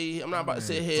about to sit here.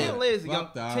 10 years,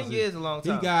 10 years is a long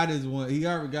time. He got his one. He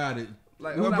already got it.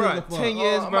 Like, Well, bro, 10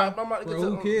 years, bro. Bro,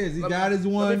 who cares? He got his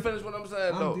one. Let me finish what I'm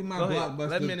saying, though. I'm my Go ahead.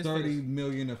 Let me blockbuster finish. $30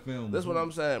 million a film. That's what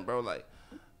I'm saying, bro. Like,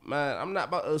 man, I'm not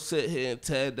about to sit here and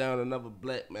tear down another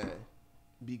black man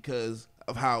because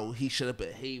of how he should have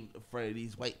behaved in front of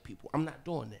these white people. I'm not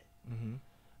doing that. Mm-hmm.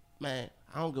 Man,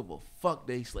 I don't give a fuck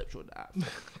that he slept you in the eye.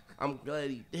 I'm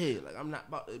glad he did. Like, I'm not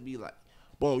about to be like,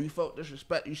 boom, you felt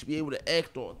disrespect. You should be able to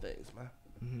act on things, man.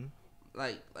 Mm-hmm.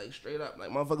 Like straight up, like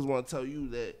motherfuckers want to tell you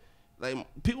that, like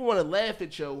people want to laugh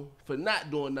at you for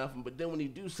not doing nothing, but then when you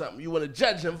do something, you want to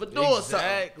judge him for doing something.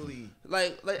 Exactly.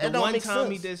 Like The that don't one make time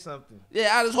sense. he did something. Yeah,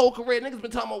 out of his whole career, niggas been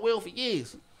talking about Will for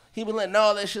years. He been letting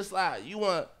all that shit slide. You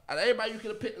want out of everybody you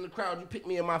could have picked in the crowd, you picked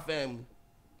me and my family.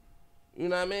 You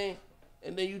know what I mean?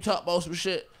 And then you talk about some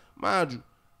shit, mind you.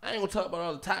 I ain't gonna talk about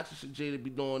all the toxic shit Jada be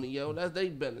doing, and yo, that's their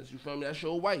business. You feel me? That's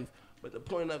your wife. But the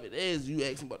point of it is, you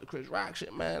asking about the Chris Rock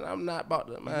shit, man. I'm not about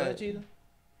that, man. You cheater?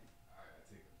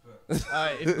 All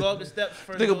right, if you go up the steps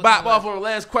first. Nigga bop off on the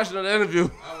last question of the interview.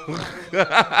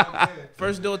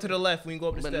 First door to the left when you go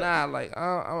up the But steps. nah, like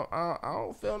I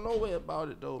don't feel no way about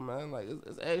it though, man. Like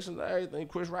it's actions and everything.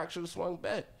 Chris Rock should have swung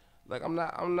back. Like I'm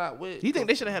not with. You think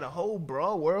they should have had a whole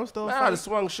Brawl World Star Man, fight? I'd have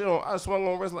swung shit on. I swung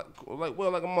on wrist like a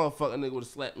motherfucker nigga would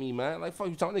have slapped me, man. Like fuck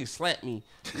you talking, nigga slap me.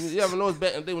 You ever know it's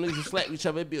back in the day when niggas would slap each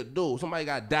other, it'd be a duel. Somebody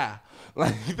gotta die.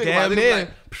 Like you think Damn about it,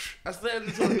 like, I slammed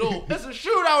into the duel. It's a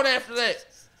shootout after that.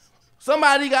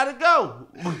 Somebody gotta go.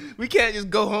 We can't just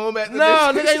go home at the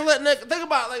No, nigga ain't let nigga think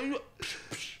about it, like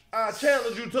I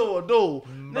challenge you to a duel.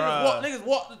 Niggas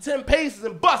walk the 10 paces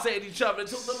and bust at each other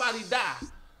until somebody die.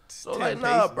 So like,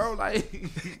 nah, paces. bro, like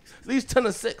at least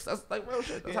 10-6. That's like real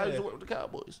shit. That's how you used to work with the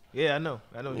Cowboys. Yeah, I know.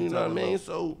 You know what I mean?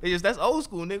 So It's just that's old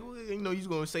school, nigga. You know you was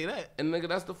gonna say that. and nigga,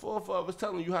 that's the forefather of us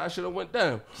telling you how it should have went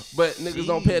down. But niggas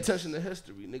don't pay attention to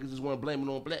history. Niggas just want to blame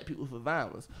it on black people for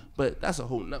violence. But that's a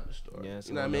whole nother story. Yeah, it's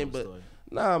you a know what I whole mean? nother But story.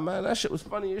 nah, man, that shit was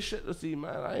funny as shit to see,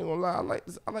 man. I ain't gonna lie.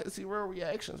 I like to see real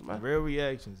reactions, man. Real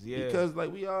reactions, yeah. Because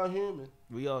like we all human.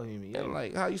 we all human, yeah. And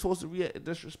like, how you supposed to react to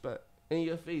disrespect in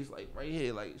your face, like right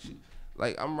here, like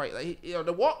I'm right, like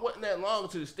the walk wasn't that long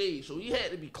to the stage, so he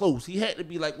had to be close. He had to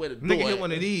be like where the door Nigga hit at.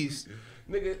 one of these.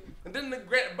 Nigga, and then the nigga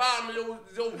grabbed the bottom of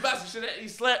his old vest and shit. He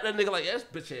slapped that nigga like, yeah, this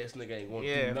bitch ass nigga ain't gonna do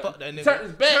Yeah, nothing. fuck that nigga. Turned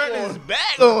his back Turned on his him.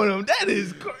 back on him. That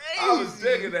is crazy. I was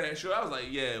digging that shit. I was like,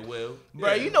 yeah, well,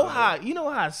 Bro, yeah, you know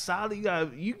well. how solid you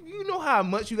got. You know how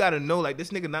much you gotta know. Like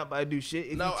this nigga not about to do shit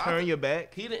if No, you turn your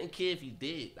back. He didn't care if he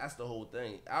did. That's the whole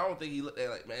thing. I don't think he looked at it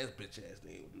like, man, this bitch ass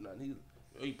nigga ain't gonna do nothing.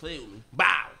 He played with me.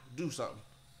 Bow, do something,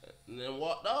 and then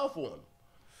walked off on him.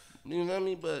 You know what I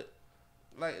mean? But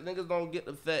like niggas don't get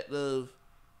the fact of,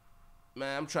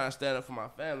 man, I'm trying to stand up for my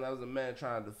family. I was a man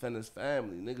trying to defend his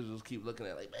family. Niggas just keep looking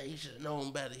at like, man, he should have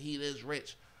known better. He is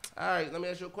rich. All right, let me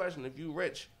ask you a question. If you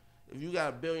rich, if you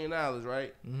got $1 billion,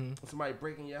 right? Mm-hmm. Somebody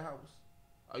breaking your house,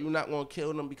 are you not gonna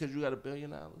kill them because you got $1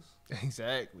 billion?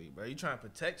 Exactly, bro. You trying to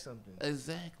protect something.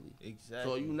 Exactly. Exactly.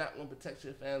 So are you not gonna protect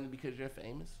your family because you're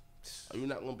famous? Are you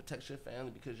not gonna protect your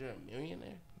family because you're a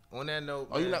millionaire? On that note,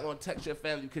 Are you man. not gonna protect your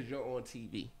family because you're on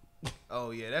TV? Oh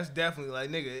yeah, that's definitely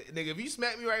like nigga. If you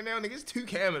smack me right now, nigga, it's 2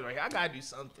 cameras right here. I gotta do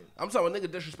something. I'm talking about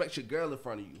nigga disrespect your girl in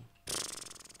front of you.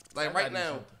 Like I right gotta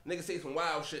do now, nigga say some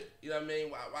wild shit. You know what I mean?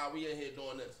 While we in here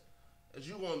doing this, is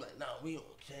you gonna like, nah, we on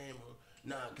camera,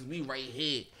 nah, cause we right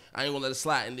here. I ain't gonna let it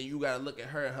slide, and then you gotta look at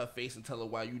her in her face and tell her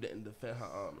why you didn't defend her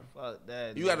honor. Fuck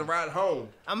that. You gotta ride home.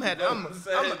 I'm had. You know I'm. what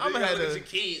saying? I'm Then you had gotta look at to. your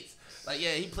kids. Like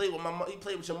yeah, he played with he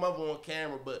played with your mother on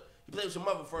camera, but he played with your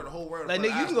mother for the whole world. Like, for the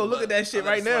nigga, you eyes can go of the look at butt. that shit I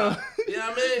let right it now. slide. You know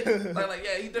what I mean? like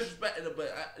yeah, he disrespected her,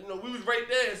 but we was right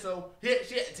there, so she had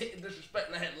to take the disrespect,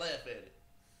 and I had to laugh at it.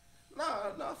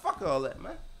 Nah, fuck all that,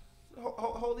 man.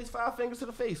 Hold these 5 fingers to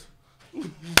the face.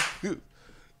 You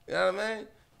know what I mean?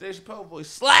 Dave Chappelle voice,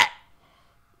 slap.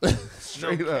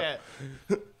 Straight No up.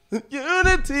 cap.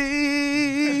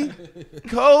 Unity,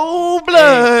 cold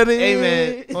blooded. Hey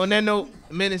man, on that note,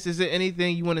 Menace, is there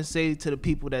anything you want to say to the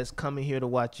people that's coming here to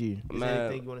watch you? Is Man. there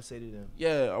anything you want to say to them?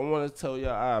 Yeah, I want to tell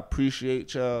y'all I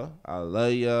appreciate y'all. I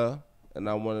love y'all. And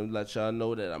I want to let y'all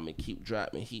know that I'm going to keep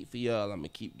dropping heat for y'all. I'm going to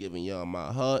keep giving y'all my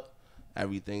heart.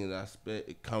 Everything that I spit,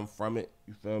 it come from it.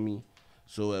 You feel me?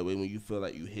 So that way when you feel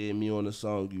like you hear me on the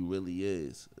song, you really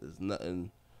is. There's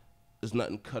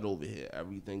nothing cut over here.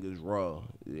 Everything is raw.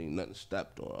 It ain't nothing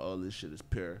stepped on. All this shit is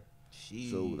pure.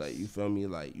 Jeez. So, like, you feel me?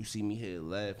 Like, you see me here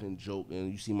laughing,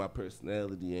 joking. You see my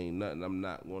personality ain't nothing. I'm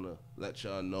not going to let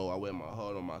y'all know. I wear my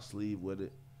heart on my sleeve with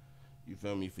it. You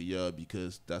feel me? For y'all,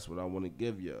 because that's what I want to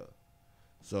give y'all.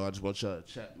 So, I just want y'all to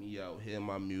check me out, hear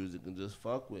my music, and just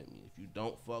fuck with me. If you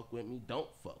don't fuck with me, don't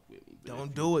fuck with me. But Don't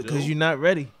if do you it because you're not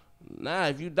ready. Nah,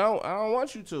 if you don't, I don't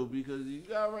want you to, because you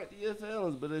got right to your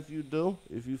feelings. But if you do,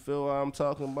 if you feel what I'm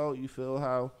talking about, you feel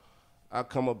how I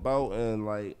come about and,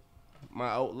 like, my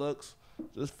outlooks,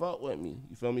 just fuck with me.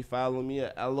 You feel me? Follow me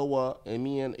at LOR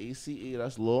M.E.N.A.C.E.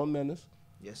 That's Lord Menace.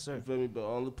 Yes, sir. You feel me? But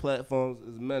on the platforms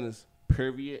is Menace.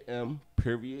 Period M.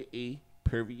 Period E.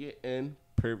 Period N.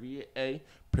 Period A.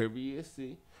 Period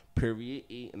C. Period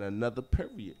E. And another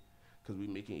period. Cause we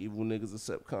making evil niggas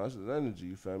accept conscious energy.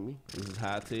 You feel me? This is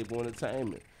high table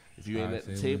entertainment. If you ain't High at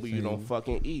the table table, you don't entertainment.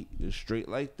 fucking eat. It's straight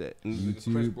like that. And niggas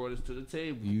YouTube. Chris brought us to the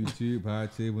table. YouTube, high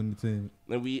table entertainment,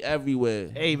 And we everywhere.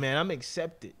 Hey man, I'm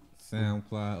accepted.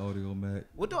 SoundCloud, Audio Mac.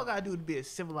 What do I gotta do to be a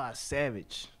civilized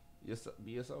savage?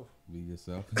 Be yourself. Be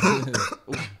yourself.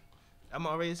 I'm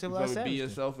already a You civilized feel me? savage. Be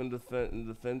yourself and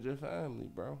defend your family,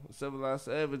 bro. A civilized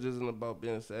savage isn't about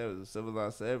being savage. A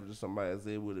civilized savage is somebody that's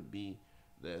able to be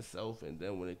their self, and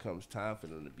then when it comes time for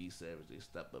them to be savage, they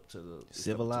step up to the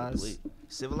Civilized.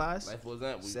 Civilized. Like for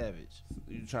example, Savage.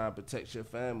 you trying to protect your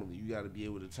family, you got to be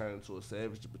able to turn into a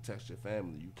savage to protect your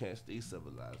family. You can't stay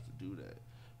civilized to do that.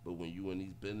 But when you in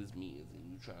these business meetings and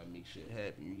you try to make shit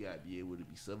happen, you got to be able to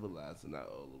be civilized and not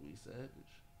all the way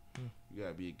savage. You got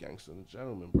to be a gangster and a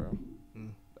gentleman, bro.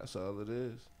 That's all it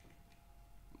is.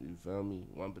 You feel me?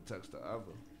 One protects the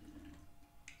other.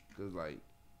 Cause like,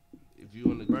 if you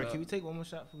in the Bro, club, can we take one more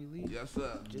shot before we leave? yes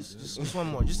sir. Just one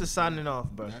more. Just to sign it off,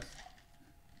 bro.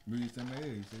 Breeze in my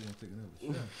ear. You say you're gonna take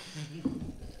another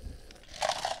shot.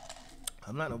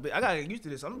 I'm not no big. I gotta get used to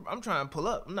this. I'm trying to pull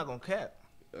up. I'm not gonna cap.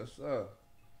 Yes sir.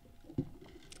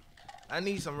 I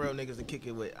need some real niggas to kick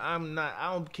it with. I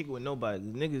don't kick it with nobody.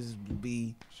 The niggas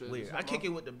be weird. I kick it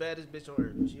with the baddest bitch on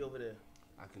earth. She over there.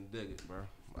 I can dig it, bro.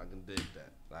 I can dig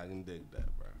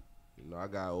that, bro. You know, I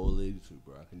got an old lady too,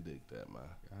 bro. I can dig that, man.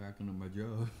 I got to know my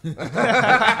job.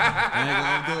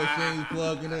 I ain't gonna do a shame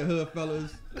plug in that hood,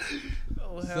 fellas.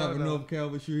 Oh hell 7 no. North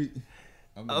Calvert Street.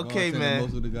 I'm the Okay, bartender man.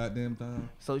 most of the goddamn time.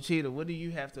 So Cheetah, what do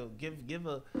you have to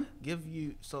give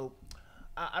you? So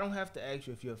I don't have to ask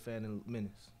you if you're a fan of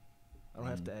Menace. I don't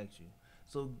have to ask you.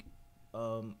 So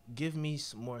give me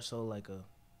some more so like a.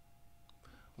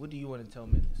 What do you want to tell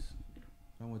Menace?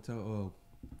 I'm gonna tell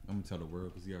the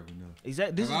world because he already know.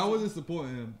 Exactly. If I wasn't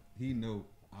supporting him, he know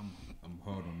I'm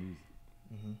hard on music.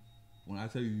 Mm-hmm. When I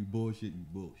tell you bullshit, you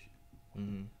bullshit.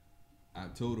 Mm-hmm. I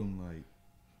told him like,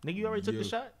 Nigga, you already took the Yeah.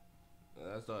 shot.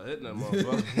 I started hitting that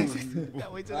motherfucker.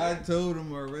 Gotta wait till I told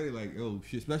him already like, oh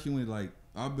shit. Especially when like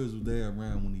our biz was there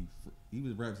around when he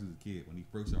was rapping as a kid when he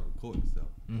first started recording stuff.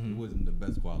 Mhm. It wasn't the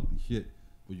best quality shit,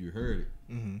 but you heard it.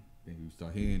 Mm-hmm. Then you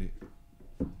start hearing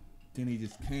it. Then he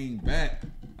just came back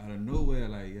out of nowhere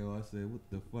like, yo, I said, what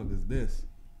the fuck is this?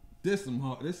 This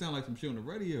sound like some shit on the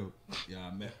radio. Yeah,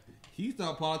 I met. He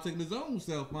started politicking his own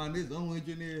self, find his own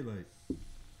engineer, like.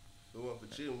 The one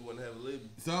for chilling, we wouldn't have a label.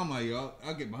 So I'm like, yo,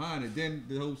 I'll get behind it. Then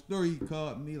the whole story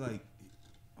called me like,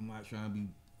 I'm not trying to be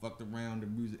fucked around the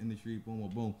music industry, boom,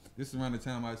 boom, boom. This is around the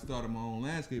time I started my own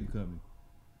landscape company.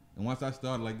 And once I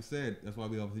started, like you said, that's why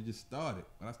we obviously just started.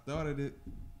 When I started it,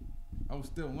 I was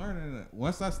still learning it.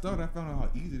 Once I started, I found out how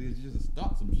easy it is just to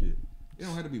start some shit. It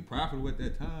don't have to be profitable at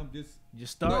that time. Just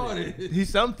started. started. He's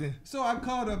something. So I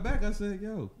called her back. I said,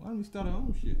 yo, why don't we start our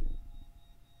own shit?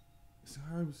 So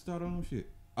I already start our own shit.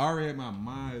 I already had my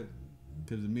mind,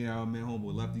 because me and our man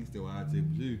homeboy Lefty, still High Table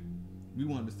too. We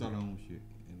wanted to start our own shit.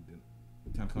 And then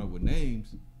trying to come up with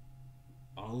names.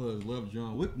 All of us love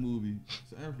John Wick movie.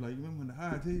 So I was like, you remember the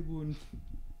High Table?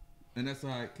 And that's how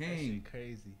it That came. shit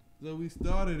crazy. So we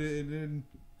started it and then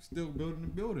still building the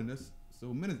building. That's so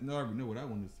minutes. I already know what I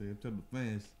want to say. I'm telling the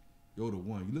fans, you're the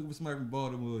one. You look for somebody from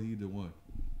Baltimore, he's the one.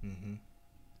 Mm-hmm.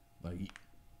 Like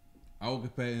I would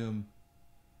compare him.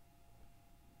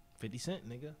 50 Cent,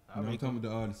 nigga. You know, I'm Make talking about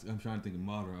the artists. I'm trying to think of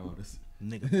modern artists.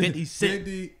 nigga 50 Cent.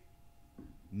 50.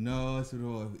 No, it's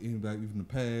all anybody from the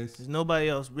past. There's nobody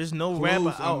else. There's no Close, rapper I'm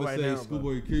out gonna right say now. Bro.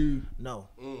 Schoolboy Q. No.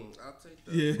 I'll take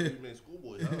that. Yeah. You mean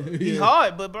Schoolboy? Huh? He Yeah.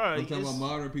 hard, but bro, I'm talking about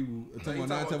modern people. I'm talking about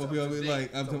not talking about people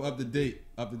like I'm talking up to date.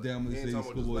 Up to date. I'm He gonna ain't say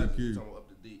talking about just Schoolboy rappers, he Q. talking about up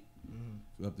to date.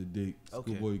 Up to date.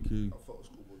 Okay. Schoolboy Q. I fuck with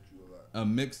Schoolboy Q a lot. A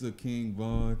mix of King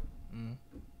Von. Mm.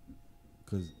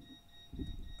 Cause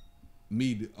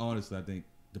me, honestly, I think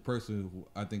the person who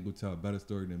I think will tell a better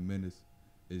story than Menace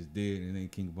is dead, and it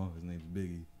ain't King Von. His name's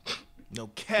Biggie. No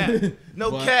cap.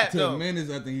 No But cap, to though. Menace,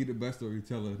 I think he the best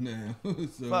storyteller now.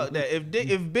 So, Fuck that. If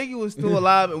Biggie was still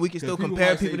alive and we could 'cause still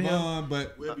compare might people say to him, Von,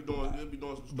 but We'll be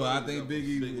doing some But I stories think together.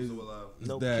 Biggie Big was is- still alive.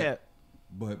 no that. cap.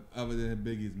 But other than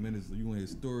Biggie's Menace, you want to hear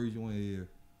stories, you want to hear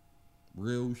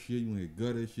real shit, you want to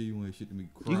hear gutter shit, you want to hear shit to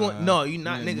make cry. You gon' no, you want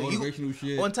not to hear nigga. You, motivational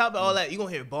shit. on top of all that, you gonna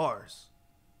hear bars.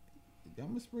 I'm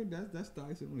gonna spread that's the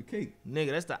icing on the cake. Nigga,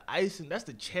 that's the icing. That's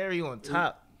the cherry on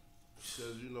top.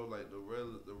 Because you know, like the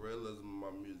realism of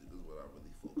my music is what I really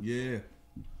focus.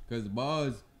 Yeah, because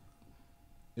bars,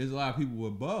 there's a lot of people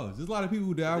with bars. There's a lot of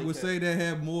people that I They would can't- say that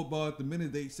have more bars the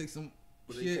minute they say some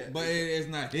But they shit, can't- but they it's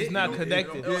not It's hitting. not It don't-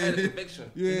 connected. It don't have the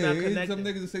conviction. Yeah, It's not it's connected. some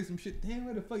niggas that say some shit. Damn,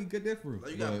 where the fuck you get that from?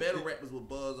 Like you got But- better rappers with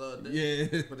buzz all day.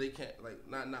 Yeah. But they can't, like,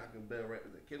 not knocking better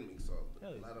rappers that can make songs, but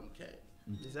Yeah. a lot of them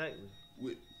can't. Exactly.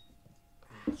 With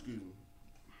excuse me.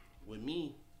 With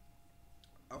me,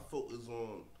 I focus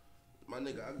on my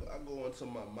nigga. I go into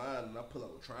my mind and I pull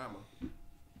out a trauma,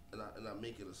 and I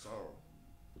make it a song.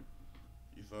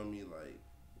 You feel me?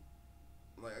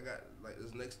 Like I got like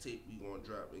this next tape we gonna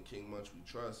drop in King Munch We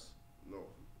Trust. No,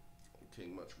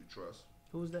 King Munch We Trust.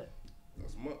 Who's that?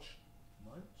 That's Munch.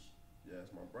 Munch? Yeah,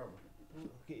 it's my brother.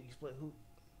 Okay, explain who.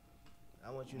 I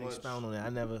want you to Munch. expound on that. I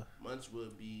never. Munch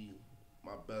would be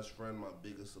my best friend, my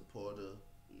biggest supporter.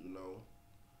 You know,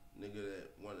 nigga that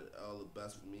wanted all the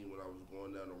best for me when I was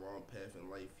going down the wrong path in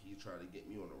life. He tried to get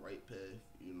me on the right path.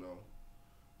 You know,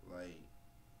 like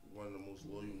one of the most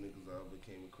loyal niggas I ever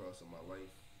came across in my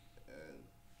life, and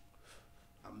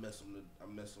I miss him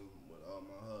with all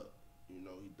my heart. You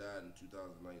know, he died in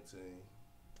 2019.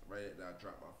 Right after I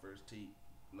dropped my first tape.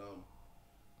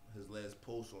 His last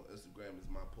post on Instagram is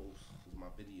my post, is my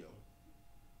video.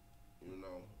 You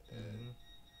know, and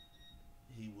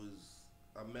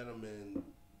I met him in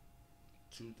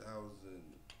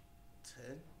 2010,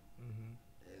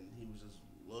 and he was just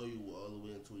loyal all the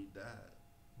way until he died.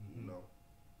 You know,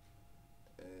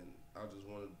 and I just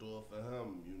want to do it for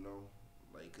him. You know,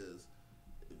 like, cause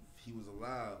if he was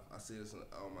alive, I say this in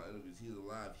all my interviews. He was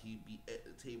alive, he'd be at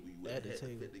the table. You would have had to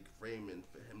fit the framing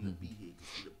for him to be here, cause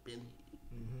he'd have been here.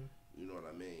 You know what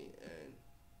I mean? And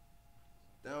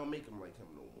that don't make him like him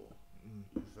no more.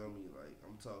 You feel me? Like,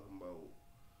 I'm talking about,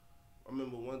 I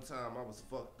remember one time I was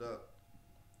fucked up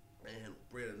and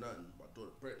bread or nothing. My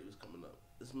daughter's birthday was coming up.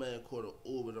 This man caught an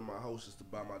Uber to my house just to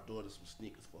buy my daughter some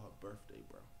sneakers for her birthday,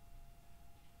 bro.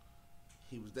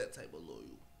 He was that type of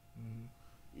loyal.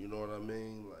 You know what I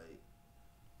mean? Like,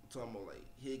 I'm talking about, like,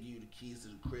 he'll give you the keys to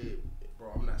the crib.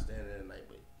 Bro, I'm not staying there tonight,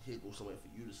 but he'll go somewhere for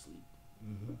you to sleep.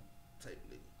 Type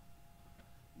nigga.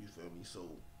 You feel me? So,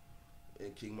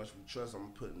 in King Munch We Trust,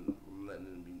 I'm letting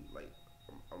him be, like,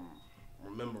 I'm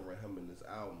remembering him in this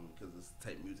album because it's the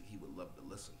type of music he would love to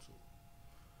listen to.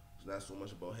 It's not so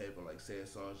much about having, like, sad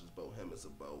songs just about him. It's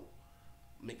about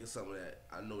making something that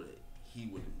I know that he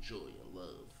would enjoy and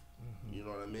love. You know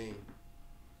what I mean?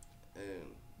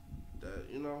 And that,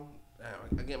 you know,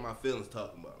 I get my feelings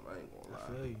talking about him. I ain't gonna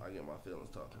lie. I get my feelings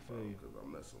talking about him because I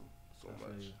miss him so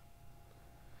much.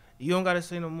 You don't gotta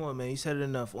say no more, man. You said it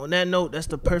enough. On that note, that's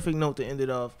the perfect note to end it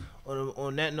off.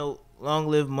 On that note, long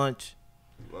live Munch.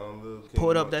 Long live King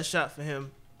Poured up Munch. that shot for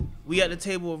him. We at the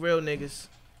table with real niggas.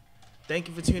 Thank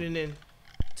you for tuning in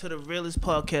to the realest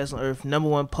podcast on earth,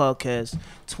 #1 podcast,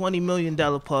 $20 million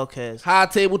podcast. High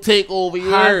Table Takeover, you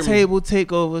High heard me. Table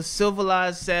Takeover,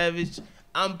 Civilized Savage.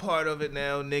 I'm part of it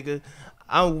now, nigga.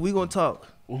 We gonna talk.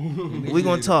 We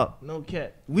gonna talk. No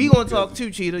cap. We gonna talk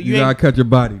too, Cheetah. You gotta cut your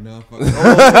body. No, fuck. You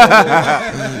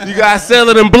gotta sell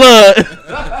it in blood.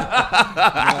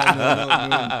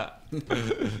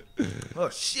 Oh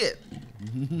shit.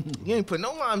 You ain't put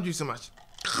no lime juice in my shit.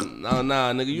 Nah,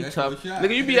 nigga, you That's tough. your shot.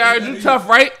 Nigga, you be alright. You tough,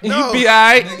 right? No. You be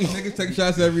alright. Niggas take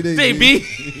shots every day. Baby.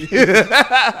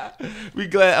 We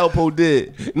glad Elpo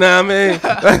did. Nah, man.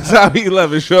 That's how he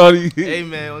love it, shorty. Hey,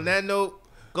 man, on that note,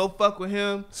 go fuck with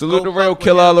him. Salute Go the real, fuck with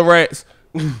kill him. all the rats.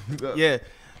 Yeah.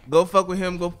 Go fuck with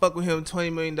him.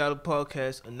 $20 million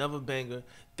podcast. Another banger.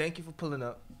 Thank you for pulling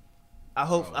up. I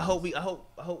hope we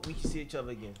can see each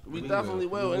other again. We definitely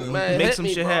will. We And will. man, Make hit some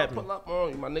me, shit bro. happen. Pull up on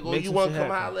you, my nigga. Make You some want shit to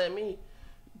come happen. holler at me?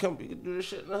 We can do this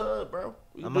shit in the hood, bro.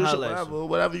 We can I'ma do shit holla at whatever. you.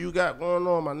 Whatever you got going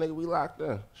on, my nigga, we locked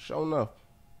in. Show enough.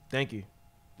 Thank you.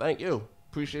 Thank you.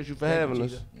 Appreciate you for Thank having you,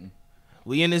 us. Cheetah.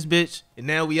 We in this bitch, and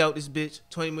now we out this bitch.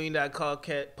 $20 million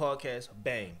podcast.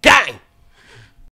 Bang. Gang!